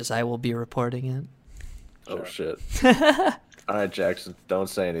slurs, I will be reporting it. Oh Sure. shit. All right, Jackson. Don't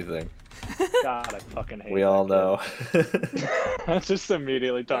say anything. God, I fucking hate. We that all kid. know. Just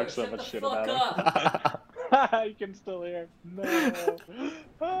immediately talk so much shit about him. You can still hear. No.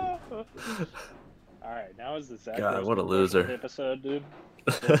 All right, now is the Zach God, Rose what a Before loser. Bed episode, dude.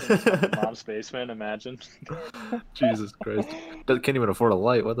 Living in Mom's basement. Imagine. Jesus Christ. Can't even afford a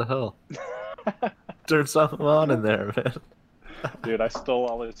light. What the hell? Turn something on in there, man. Dude, I stole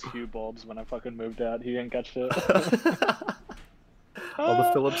all his Hue bulbs when I fucking moved out. He didn't get shit. All the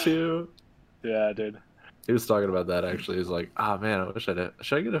Philips Hue. Yeah, dude. He was talking about that actually. He's like, "Ah, man, I wish I did.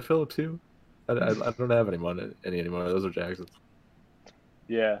 Should I get a Philips Hue? I don't have any anymore. Those are Jackson's."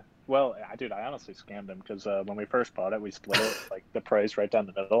 Yeah. Well, dude, I honestly scammed him because when we first bought it, we split it like the price right down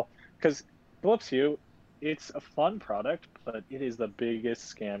the middle. Because Philips Hue, it's a fun product, but it is the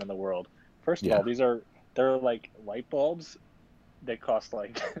biggest scam in the world. First of Yeah. all, they're like light bulbs that cost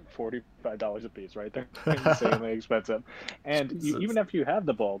like $45 a piece, right? They're insanely expensive. And Jesus. even if you have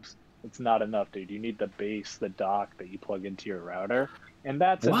the bulbs, it's not enough, dude. You need the base, the dock that you plug into your router, and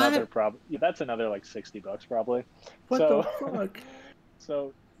that's What? another problem. Yeah, that's another like $60 probably. What So- the fuck?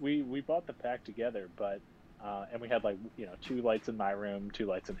 So we bought the pack together, but and we had like 2 lights in my room, 2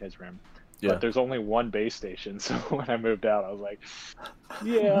 lights in his room. Yeah. But there's only one base station, so when I moved out, I was like,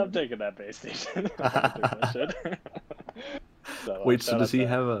 "Yeah, I'm taking that base station." I'm not doing that shit. So, Wait, so shout does out he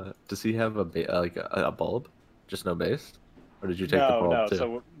to- have a bulb? Just no base? Or did you take the No, bulb no. too?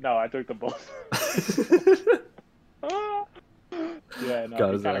 So no, I took the bulb. Yeah, no, God,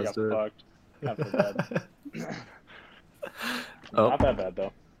 he his kind ass, of got dude. fucked after that. Oh. Not that bad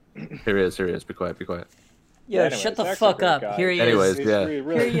though. Here he is. Be quiet. Yo, Anyways, shut the Zach's a fuck great up. guy. Here he Anyways, is. He's yeah.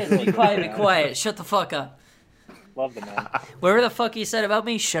 really Here he is. Be quiet. Be man. quiet. Shut the fuck up. Love the man. Whatever the fuck he said about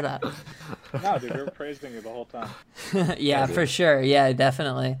me, shut up. No, dude, we were praising you the whole time. Yeah, dude. for sure. Yeah,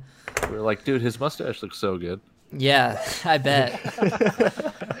 definitely. We were like, dude, his mustache looks so good. Yeah, I bet.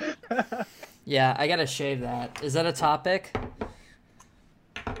 Yeah, I gotta shave that. Is that a topic?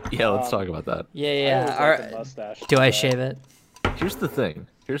 Yeah, let's talk about that. Yeah, I yeah. always All liked the right. mustache. Do I Yeah. shave it? Here's the thing.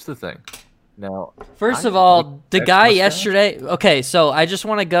 Now, First I of all, think the X guy mustache- yesterday. Okay, so I just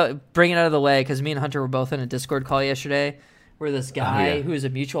want to go bring it out of the way because me and Hunter were both in a Discord call yesterday, where this guy yeah. who is a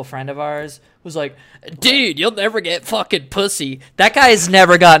mutual friend of ours was like, "Dude, you'll never get fucking pussy." That guy's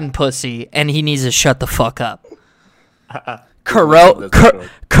never gotten pussy, and he needs to shut the fuck up. That's for sure.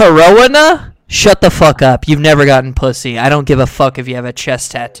 Corona, shut the fuck up. You've never gotten pussy. I don't give a fuck if you have a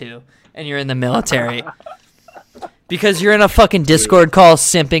chest tattoo and you're in the military. Because you're in a fucking Discord call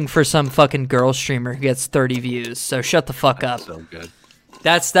simping for some fucking girl streamer who gets 30 views. So shut the fuck up. So good.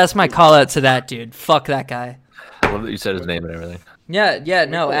 That's my call out to that dude. Fuck that guy. Well, you said his name and everything. Yeah,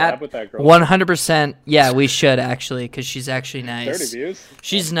 no, collab with that girl? 100%. Yeah, we should actually, because she's actually 30 nice. views?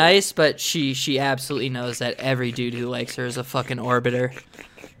 She's nice, but she absolutely knows that every dude who likes her is a fucking orbiter.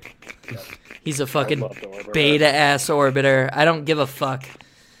 He's a fucking love the orbiter. beta ass orbiter. I don't give a fuck.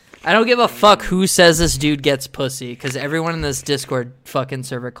 I don't give a fuck who says this dude gets pussy, because everyone in this Discord fucking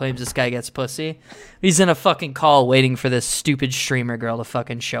server claims this guy gets pussy. He's in a fucking call waiting for this stupid streamer girl to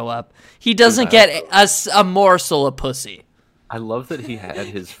fucking show up. He doesn't get a morsel of pussy. I love that he had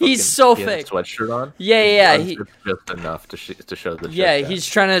his He's fucking so skin fake. sweatshirt on. Yeah. He just enough to show the Yeah, chest he's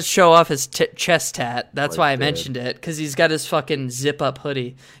trying to show off his chest tat. That's Like why I that. mentioned it, because he's got his fucking zip-up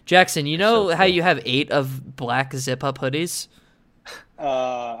hoodie. Jackson, you know So how cool. you have 8 of black zip-up hoodies?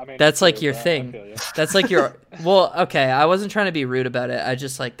 I mean, That's like true, your but I thing. feel you. That's like your... Well, okay, I wasn't trying to be rude about it. I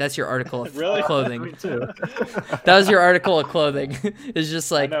just, like, that's your article of Really? Me clothing. too. That was your article of clothing. It's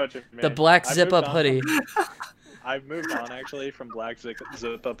just I like know what you the mean. black I zip-up moved on- hoodie. I've moved on actually from black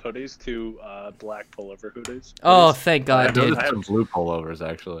zip-up hoodies to black pullover hoodies. Oh, thank God, I dude. noticed some blue pullovers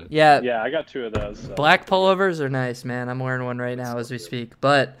actually. Yeah, Yeah, I got 2 of those. So. black pullovers are nice, man. I'm wearing one right now as we speak.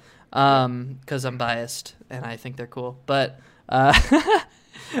 But, because I'm biased and I think they're cool. But,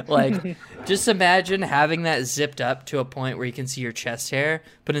 like, just imagine having that zipped up to a point where you can see your chest hair,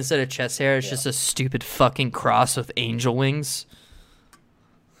 but instead of chest hair, it's just a stupid fucking cross with angel wings.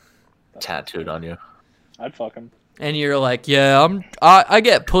 Tattooed on you. I'd fuck him. And you're like, yeah, I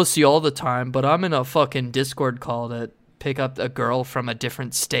get pussy all the time, but I'm in a fucking Discord call to pick up a girl from a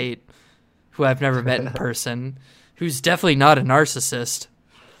different state who I've never met in person, who's definitely not a narcissist.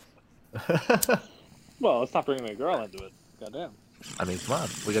 Well, let's not bring the girl into it. Goddamn. I mean, come on,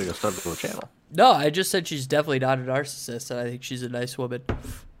 we gotta go start a little channel. No, I just said she's definitely not a narcissist, and I think she's a nice woman.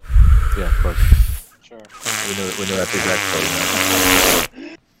 Yeah, of course. sure. We knew that's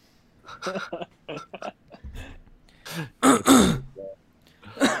exactly I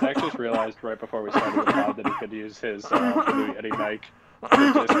actually just realized right before we started the pod that he could use his Blue Yeti mic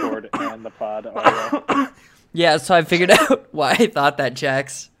for Discord and the pod audio. Yeah, so I figured out why I thought that,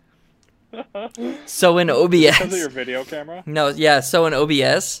 Jax. So in Because of your OBS, video camera? no, yeah, so in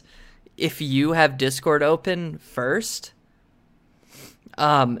OBS, if you have Discord open first,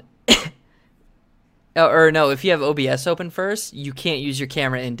 or no, if you have OBS open first, you can't use your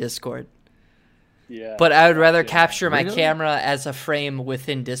camera in Discord. Yeah. But I would rather Yeah. capture my Really? camera as a frame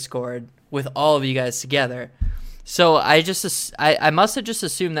within Discord with all of you guys together. So I must have just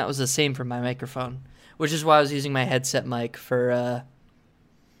assumed that was the same for my microphone, which is why I was using my headset mic for,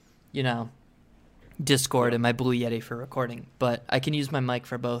 Discord and my Blue Yeti for recording. But I can use my mic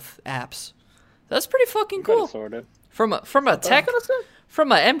for both apps. That's pretty fucking Got it cool. sorted. From a tech,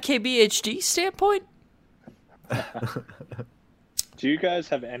 from a MKBHD standpoint. Do you guys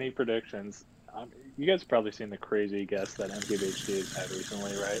have any predictions? You guys have probably seen the crazy guests that MKBHD has had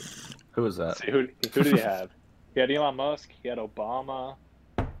recently, right? Who was that? See, who did he have? He had Elon Musk. He had Obama.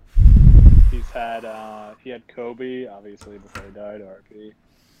 He had Kobe, obviously before he died, RIP.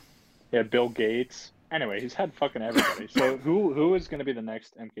 He had Bill Gates. Anyway, he's had fucking everybody. So who is going to be the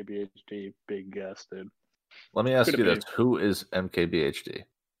next MKBHD big guest, dude? Let me ask Could you it this: Who is MKBHD?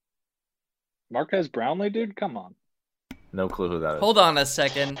 Marquez Brownlee, dude? Come on. No clue who that is. Hold on a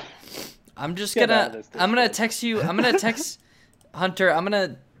second. I'm just Get out of gonna. this I'm gonna Discord. text you. I'm gonna text Hunter. I'm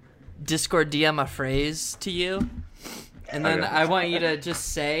gonna Discord DM a phrase to you, and then Okay. I want you to just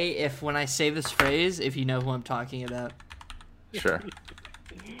say if when I say this phrase, if you know who I'm talking about. Sure.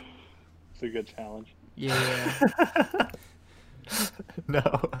 It's a good challenge. Yeah.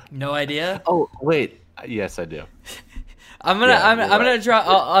 No. No idea. Oh wait. Yes, I do. I'm gonna. Yeah, I'm you're gonna right. drop.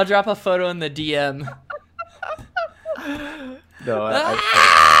 I'll drop a photo in the DM. No.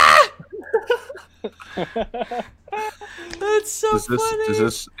 That's so Does funny.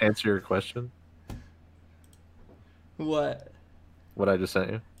 this answer your question? What? What I just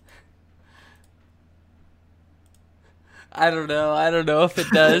sent you? I don't know. I don't know if it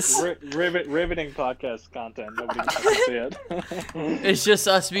does. Riveting podcast content. Nobody can see it. It's just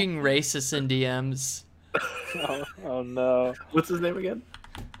us being racist in DMs. oh no. What's his name again?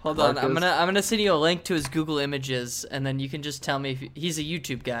 Hold on, I'm Marcus? gonna send you a link to his Google Images, and then you can just tell me if he's a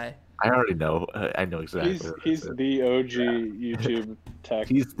YouTube guy. I already know. I know exactly. He's what it is. the OG YouTube tech.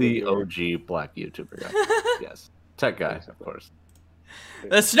 He's the reviewer. OG black YouTuber guy. Yes, tech guy, of course.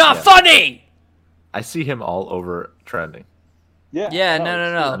 That's not Yeah. funny. I see him all over trending. Yeah, it's- I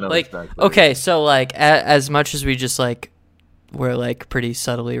no. know Like, exactly. okay, so like, as much as we just like, we're like pretty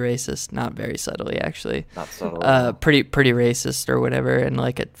subtly racist, not very subtly actually. Not subtle. Pretty racist or whatever, and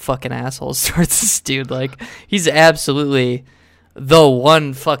like a fucking asshole towards this dude. Like, he's absolutely the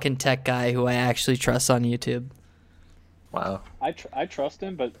one fucking tech guy who I actually trust on YouTube. Wow. I trust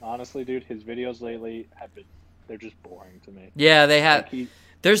him, but honestly, dude, his videos lately they're just boring to me. Yeah, they have. Like, he,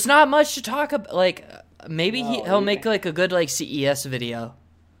 There's not much to talk about. Like, maybe No, he'll he- make like a good like CES video.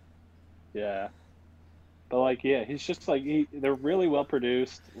 yeah. But like, yeah, he's just like they're really well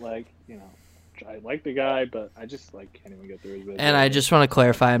produced. Like, you know, I like the guy, but I just like can't even get through his videos. And I just want to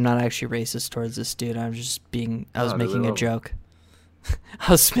clarify, I'm not actually racist towards this dude. I was just being. I was No, dude, making a love him. joke.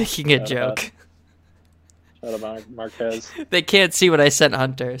 I was making a Shout out. joke. Shout out Marquez. They can't see what I sent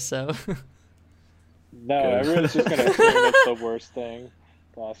Hunter, so. No, Good. everyone's just gonna assume it's the worst thing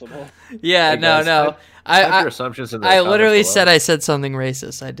possible. Yeah, Hey, guys, no. Type I your assumptions in the I comments literally below. said I said something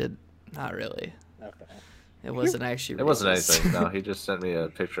racist. I did not really. Okay. It wasn't actually. It wasn't racist. anything. No, he just sent me a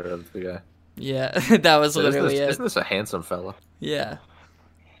picture of the guy. Yeah, that was Said, literally it. Isn't this a handsome fella? Yeah.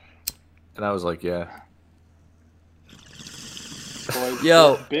 And I was like, yeah. Boys,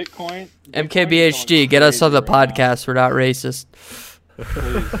 Yo, Bitcoin. MKBHD, get us on the podcast. We're not racist. Please,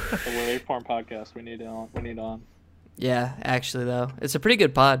 the Waveform podcast. We need on. Yeah, actually though, it's a pretty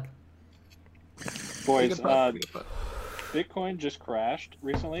good pod. Boys, Good pod, good pod. Bitcoin just crashed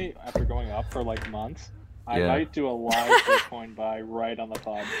recently after going up for like months. I Yeah. might do a live Bitcoin buy right on the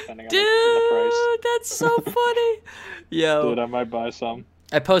pod, depending on the price. Dude, that's so funny. Yo, Dude, I might buy some.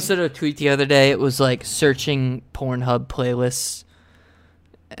 I posted a tweet the other day. It was like searching Pornhub playlists.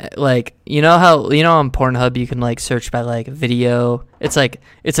 Like, you know on Pornhub you can like search by like video. It's like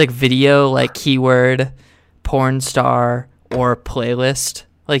video like keyword, porn star, or playlist.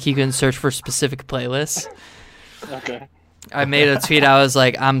 Like you can search for specific playlists. Okay. I made a tweet. I was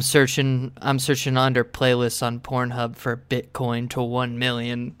like, I'm searching under playlists on Pornhub for Bitcoin to 1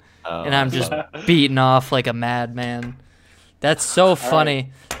 million, Oh, and I'm just beating off like a madman. That's so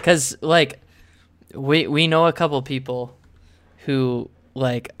funny because like we know a couple people who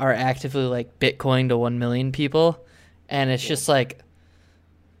like are actively like Bitcoin to 1 million people, and it's just like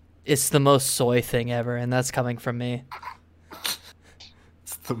it's the most soy thing ever, and that's coming from me.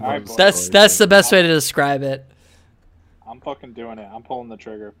 It's the Alright, most boys. That's the best way to describe it. I'm fucking doing it. I'm pulling the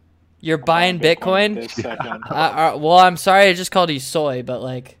trigger. You're I'm buying Bitcoin? this second. Well, I'm sorry I just called you soy, but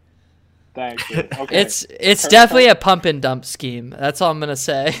like Thanks, dude. Okay. it's definitely a pump and dump scheme. That's all I'm gonna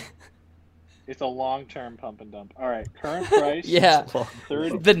say. It's a long-term pump and dump. All right, current price. Yeah.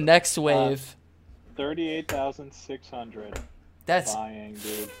 30, The next wave. 38,600. That's Buying,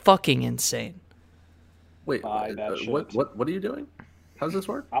 dude. fucking insane. Wait, Buy that shit. what are you doing? How does this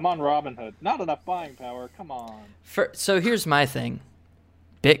work? I'm on Robinhood. Not enough buying power. Come on. So here's my thing.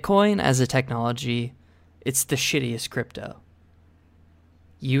 Bitcoin as a technology, it's the shittiest crypto.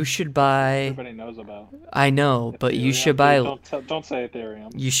 You should buy. Everybody knows about. I know, but you Ethereum, should buy. dude, don't say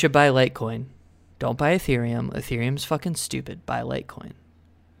Ethereum. You should buy Litecoin. Don't buy Ethereum. Ethereum's fucking stupid. Buy Litecoin.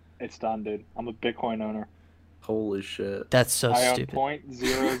 It's done, dude. I'm a Bitcoin owner. Holy shit! That's so I own stupid.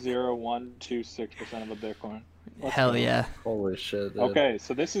 0.00126% of a Bitcoin. Let's Hell go. yeah. Holy shit! Dude. Okay,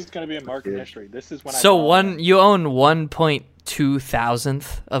 so this is going to be a market Dude. history. This is when So I bought you own 1.2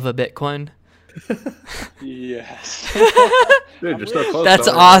 thousandth of a Bitcoin. it. Yes. Dude, you're so close. That's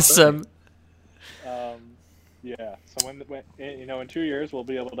don't worry. awesome. Yeah. So when in 2 years we'll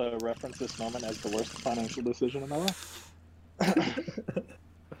be able to reference this moment as the worst financial decision of my life.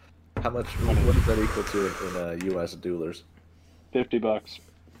 How much? What does that equal to in U.S. dollars? $50.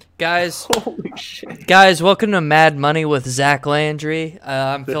 Guys, Holy shit! welcome to Mad Money with Zach Landry.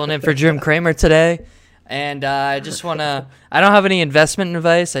 I'm filling in for Jim Kramer today. And I just want to, I don't have any investment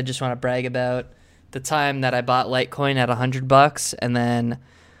advice. I just want to brag about the time that I bought Litecoin at $100 and then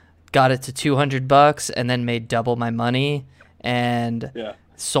got it to $200 and then made double my money and Yeah.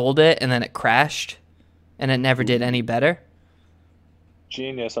 sold it and then it crashed and it never did any better.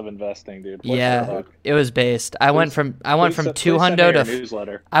 Genius of investing, dude. What's your Yeah, luck? it was based. I went from Please 200 send me your to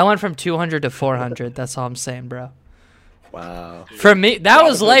newsletter. I went from 200 to 400. That's all I'm saying, bro. Wow. For me, that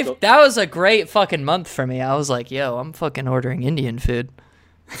was Robinhood's life. That was a great fucking month for me. I was like, yo, I'm fucking ordering Indian food.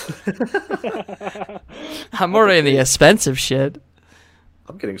 I'm ordering the expensive shit.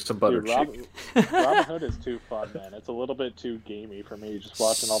 I'm getting some butter Dude, chicken. Robinhood is too fun, man. It's a little bit too gamey for me. Just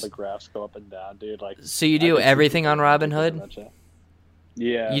watching all the graphs go up and down, dude. Like, So you I do get everything super on addicted to Robinhood? that shit.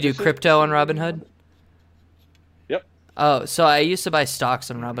 Yeah. You do this is- crypto on Robinhood? Yep. Oh, so I used to buy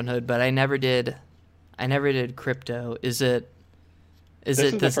stocks on Robinhood, but I never did crypto. Is it This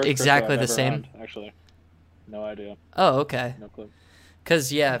is the first crypto exactly I've the ever same? owned, actually, no idea. Oh, okay. No clue.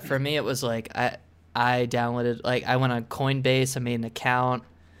 Cause yeah, for me it was like I downloaded, like I went on Coinbase, I made an account,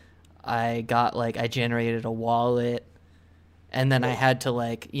 I generated a wallet, and then I had to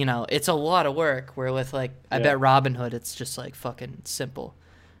like, you know, it's a lot of work. Where with like I Yeah. bet Robinhood it's just like fucking simple.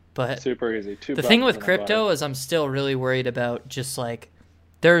 But Super easy. the thing with crypto is I'm still really worried about just like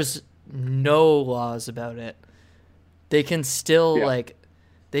there's no laws about it. They can still Yeah.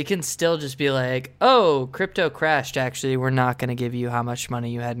 they can still just be like, oh, crypto crashed. Actually, we're not going to give you how much money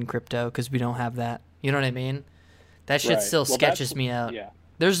you had in crypto because we don't have that. You know what I mean? That shit Right. still Well, sketches that's- me out. Yeah,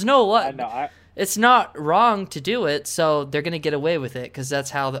 There's no law. I know. It's not wrong to do it, so they're going to get away with it because that's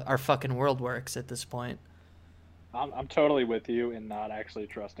how our fucking world works at this point. I'm totally with you in not actually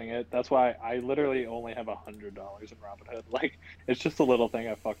trusting it. That's why I literally only have $100 in Robinhood. Like, it's just a little thing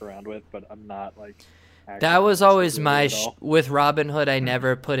I fuck around with, but I'm not like. actually That was always invested my in it at all. with Robinhood. I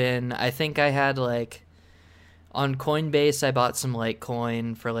never put in. I think I had like on Coinbase. I bought some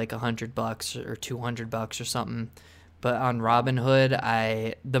Litecoin for like $100 or $200 or something. But on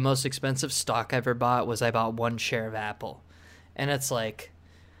Robinhood, the most expensive stock I ever bought was I bought 1 share of Apple, and it's like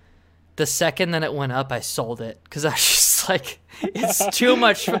the second that it went up, I sold it because I was just like, it's too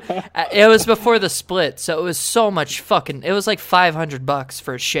much. It was before the split, so it was so much fucking. It was like $500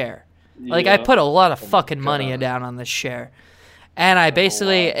 for a share. Like, I Yeah. put a lot of Oh my fucking money God. down on this share. And I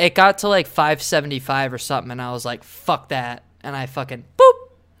basically, wow. it got to like 575 or something, and I was like, fuck that. And I fucking, boop,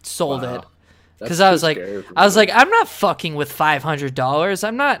 sold Wow. it. That's Because I too was like, scary for I was me. like, I'm not fucking with $500.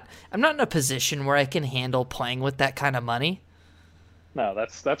 I'm not in a position where I can handle playing with that kind of money. No,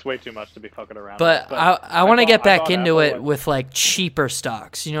 that's way too much to be fucking around. But with. I want to get back into Apple, it like- with like cheaper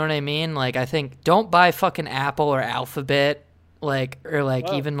stocks. You know what I mean? Like, I think don't buy fucking Apple or Alphabet, like, or like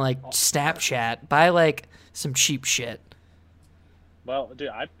Well, even like Snapchat. Buy like some cheap shit. Well, dude,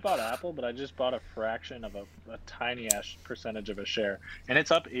 I bought Apple, but I just bought a fraction of a tiny ass percentage of a share, and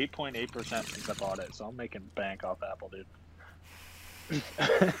it's up 8.8% since I bought it. So I'm making bank off Apple, dude.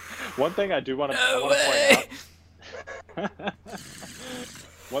 One thing I do want to point out.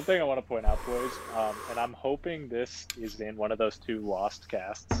 One thing I want to point out, boys, and I'm hoping this is in one of those 2 lost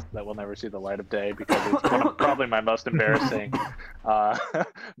casts that will never see the light of day because it's probably my most embarrassing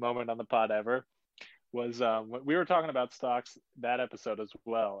moment on the pod ever. Was when we were talking about stocks that episode as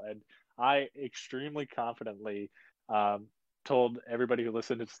well, and I extremely confidently told everybody who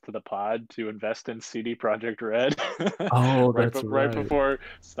listened to the pod to invest in CD Projekt Red. Oh, right, that's right right. before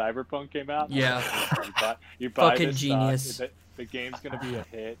Cyberpunk came out. Yeah. You buy Fucking this genius. stock, the game's gonna be a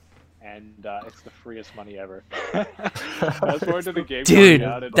hit, and it's the freest money ever. Fast forward to the game Dude,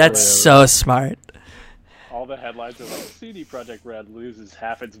 coming out, and that's so smart. all the headlines are like, CD Projekt Red loses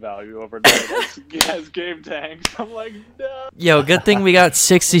half its value overnight as game tanks. I'm like, no. Yo, good thing we got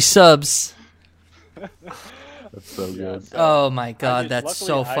 60 subs. That's so good. so Oh my god, luckily, that's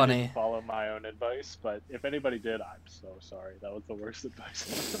so I funny. didn't follow my own advice, but if anybody did, I'm so sorry. That was the worst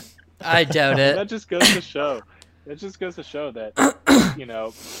advice. I doubt That it. just goes to show. It just goes to show that, you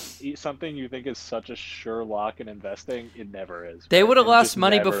know, something you think is such a sure lock in investing, it never is. They right? would have It lost just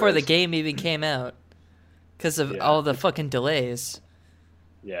money never before the is. game even came out because of Yeah. all the fucking delays.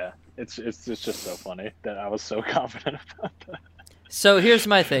 Yeah, it's just so funny that I was so confident about that. So here's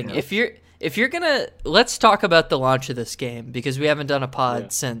my thing. If you're gonna, let's talk about the launch of this game because we haven't done a pod Yeah.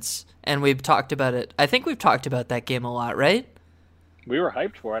 since, and we've talked about it. I think we've talked about that game a lot, right? We were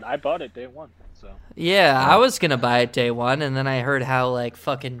hyped for it. I bought it day one. So Yeah, I was gonna buy it day one, and then I heard how like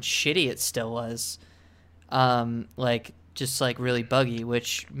fucking shitty it still was, like just like really buggy.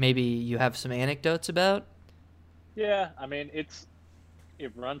 Which maybe you have some anecdotes about. yeah, I mean it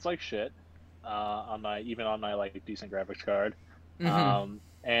runs like shit on my like decent graphics card. Mhm.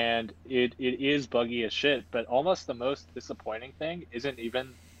 And it is buggy as shit, but almost the most disappointing thing isn't even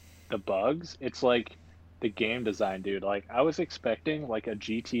the bugs. It's like the game design, dude. Like I was expecting like a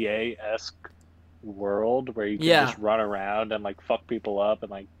GTA-esque world where you can Yeah. just run around and like fuck people up and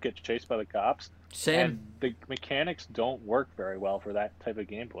like get chased by the cops. Same. And the mechanics don't work very well for that type of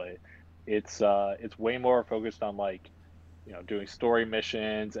gameplay. It's way more focused on like, you know, doing story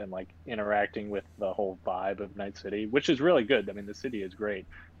missions and like interacting with the whole vibe of Night City, which is really good. I mean, the city is great,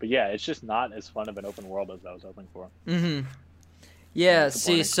 but yeah, it's just not as fun of an open world as I was hoping for. Mm-hmm. Yeah,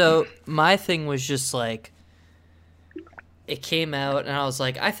 see, so my thing was just like, it came out, and I was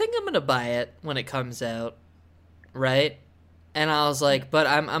like, I think I'm gonna buy it when it comes out, right? And I was like, but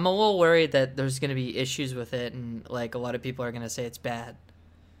I'm a little worried that there's gonna be issues with it, and like a lot of people are gonna say it's bad.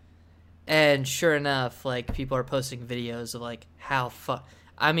 And sure enough, like people are posting videos of like how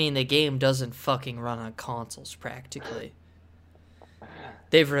I mean, the game doesn't fucking run on consoles practically.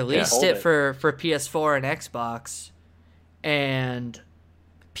 They've released hold it it. for PS4 and Xbox, and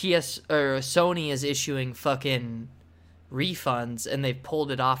Sony is issuing fucking refunds, and they've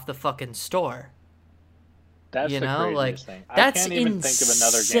pulled it off the fucking store. That's You the know, craziest like, thing. that's I can't even think of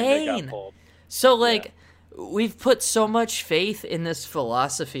another game that insane. got pulled. So like, we've put so much faith in this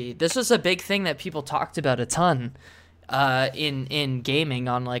philosophy. This was a big thing that people talked about a ton in gaming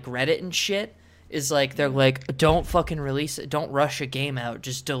on like Reddit and shit. Is like they're like, don't fucking release it, don't rush a game out,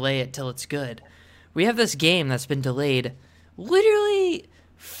 just delay it till it's good. We have this game that's been delayed literally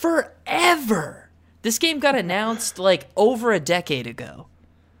forever. This game got announced like over a decade ago.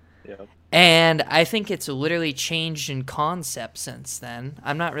 Yep. And I think it's literally changed in concept since then.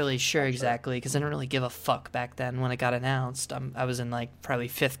 I'm not really sure exactly because I didn't really give a fuck back then when it got announced. I was in like probably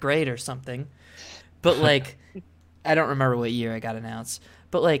 5th grade or something. But like, I don't remember what year it got announced.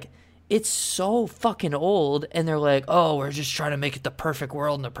 But like, it's so fucking old, and they're like, oh, we're just trying to make it the perfect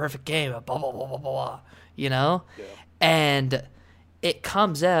world and the perfect game, blah, blah, blah, blah, blah, you know? Yeah. And it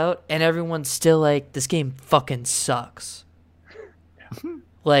comes out, and everyone's still like, this game fucking sucks.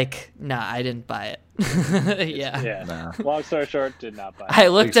 Like, nah, I didn't buy it. Yeah. Yeah. Nah. Long story short, did not buy it. I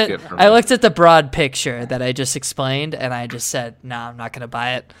looked Big skip for I me. looked at the broad picture that I just explained, and I just said, nah, I'm not gonna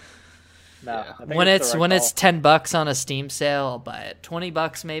buy it. No, Yeah. I think When the it's right when call. it's $10 on a Steam sale, I'll buy it.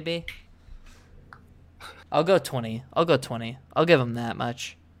 $20 maybe. I'll go 20. I'll give them that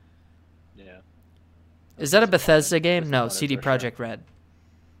much. Yeah. Is that a Bethesda game? No, Disappointed CD for sure. Projekt Red.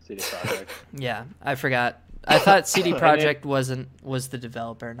 CD Projekt. Yeah, I forgot. I thought CD And it- Projekt was the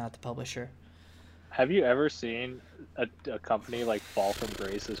developer, not the publisher. Have you ever seen a company like fall from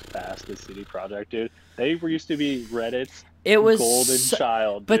grace as fast as CD Projekt, dude? They used to be Reddit's It was golden so-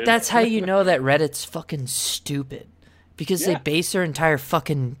 child, But dude. that's how you know that Reddit's fucking stupid. Because they Yeah. base their entire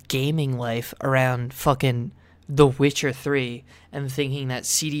fucking gaming life around fucking The Witcher 3 and thinking that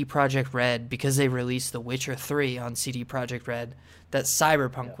CD Projekt Red, because they released The Witcher 3 on CD Projekt Red, that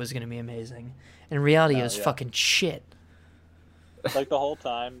Cyberpunk was going to be amazing. In reality, it No, was yeah. fucking shit. Like the whole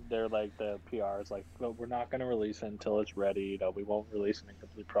time, they're like the PR is like, "But we're not going to release it until it's ready. You know, we won't release an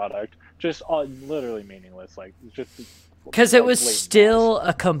incomplete product." Just literally meaningless. Like just Because it like, was blatant still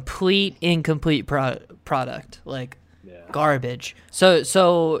a complete incomplete product, like lies. Yeah. garbage.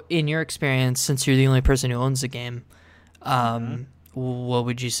 So in your experience, since you're the only person who owns the game, what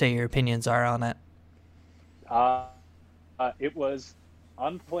would you say your opinions are on it? It was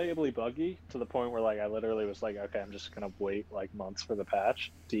unplayably buggy to the point where like I literally was like, okay, I'm just gonna wait like months for the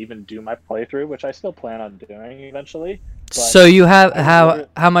patch to even do my playthrough, which I still plan on doing eventually. But So you have I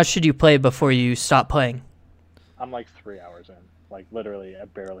how much did you play before you stopped playing? I'm like 3 hours in. Like literally, I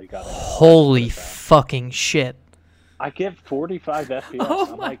barely got it. Holy fucking shit! I get 45 FPS. Oh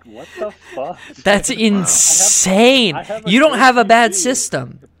I'm my- like, what the fuck? That's insane. I have a You don't have a good bad PC.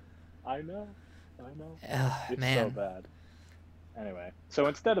 system. I know. Ugh, It's so man. bad. Anyway, so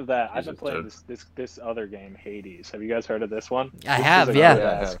instead of that, I've been Jesus, playing dude. this other game, Hades. Have you guys heard of this one? I This have, is a yeah. good Yeah,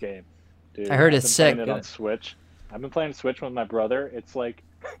 I ass have. game. Dude, I heard I've it's been sick. playing it on Good. Switch. I've been playing Switch with my brother. It's like,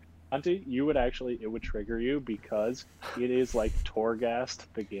 Hunty, it would trigger you because it is like Torghast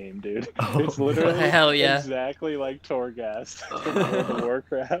the game, dude. It's literally Hell yeah. exactly like Torghast from World of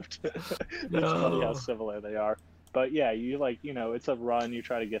Warcraft. It's funny how similar they are. But yeah, it's a run. You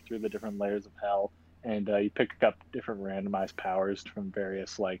try to get through the different layers of hell, and you pick up different randomized powers from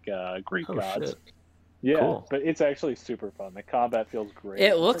various Greek Oh, gods. shit. Yeah, Cool. but it's actually super fun. The combat feels great. It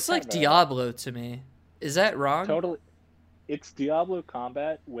It's looks like kinda- Diablo to me. Is that wrong? Totally. It's Diablo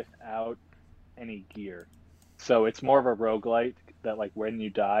combat without any gear. So it's more of a roguelite that like when you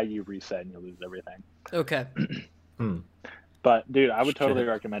die you reset and you lose everything. Okay. But dude, I would totally Shit.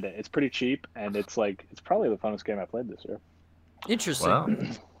 recommend it. It's pretty cheap and it's probably the funnest game I played this year. Interesting. Wow.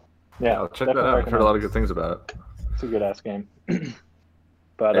 Yeah, I'll check that definitely out. I've heard a recommend lot of good things about it. It's a good ass game.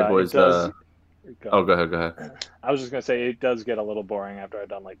 But Hey, boys, it does Oh, go ahead. I was just gonna say it does get a little boring after I've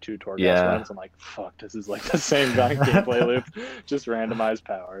done like 2 Torghast Yeah. runs. I'm like, fuck, this is like the same gameplay loop, just randomized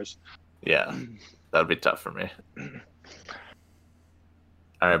powers. Yeah, that'd be tough for me.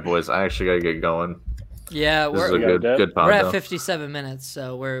 All right, boys. I actually gotta get going. Yeah, This is a we're good we're at pod. 57 minutes,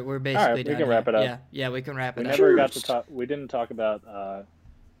 so we're basically we done. can here. wrap it up. Yeah, we can wrap We it up. never got to talk. We didn't talk about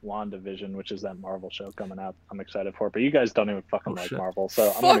WandaVision, which is that Marvel show coming out. I'm excited for it, but you guys don't even fucking like shit. Marvel,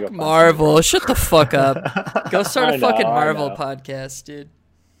 so I'm gonna go Fuck find Marvel. Shut the fuck up. Go start I a fucking know, I Marvel know. podcast, dude.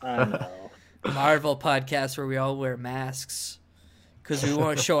 something. I know. Marvel podcast where we all wear masks because we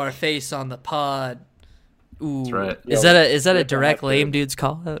want to show our face on the pod. Ooh, That's right. Is Yo, that a rip direct MF, lame dude. dudes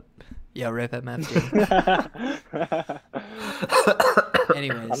call out? Yeah, rip MF, dude.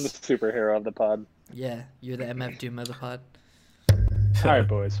 Anyways, I'm the superhero of the pod. yeah, you're the MF Doom of the pod. All right,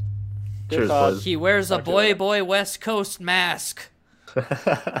 boys. Good Cheers, pod. boys. He wears a Talk to you later. boy West Coast mask.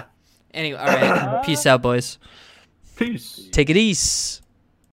 Anyway, all right. Peace out, boys. Peace. Take it easy.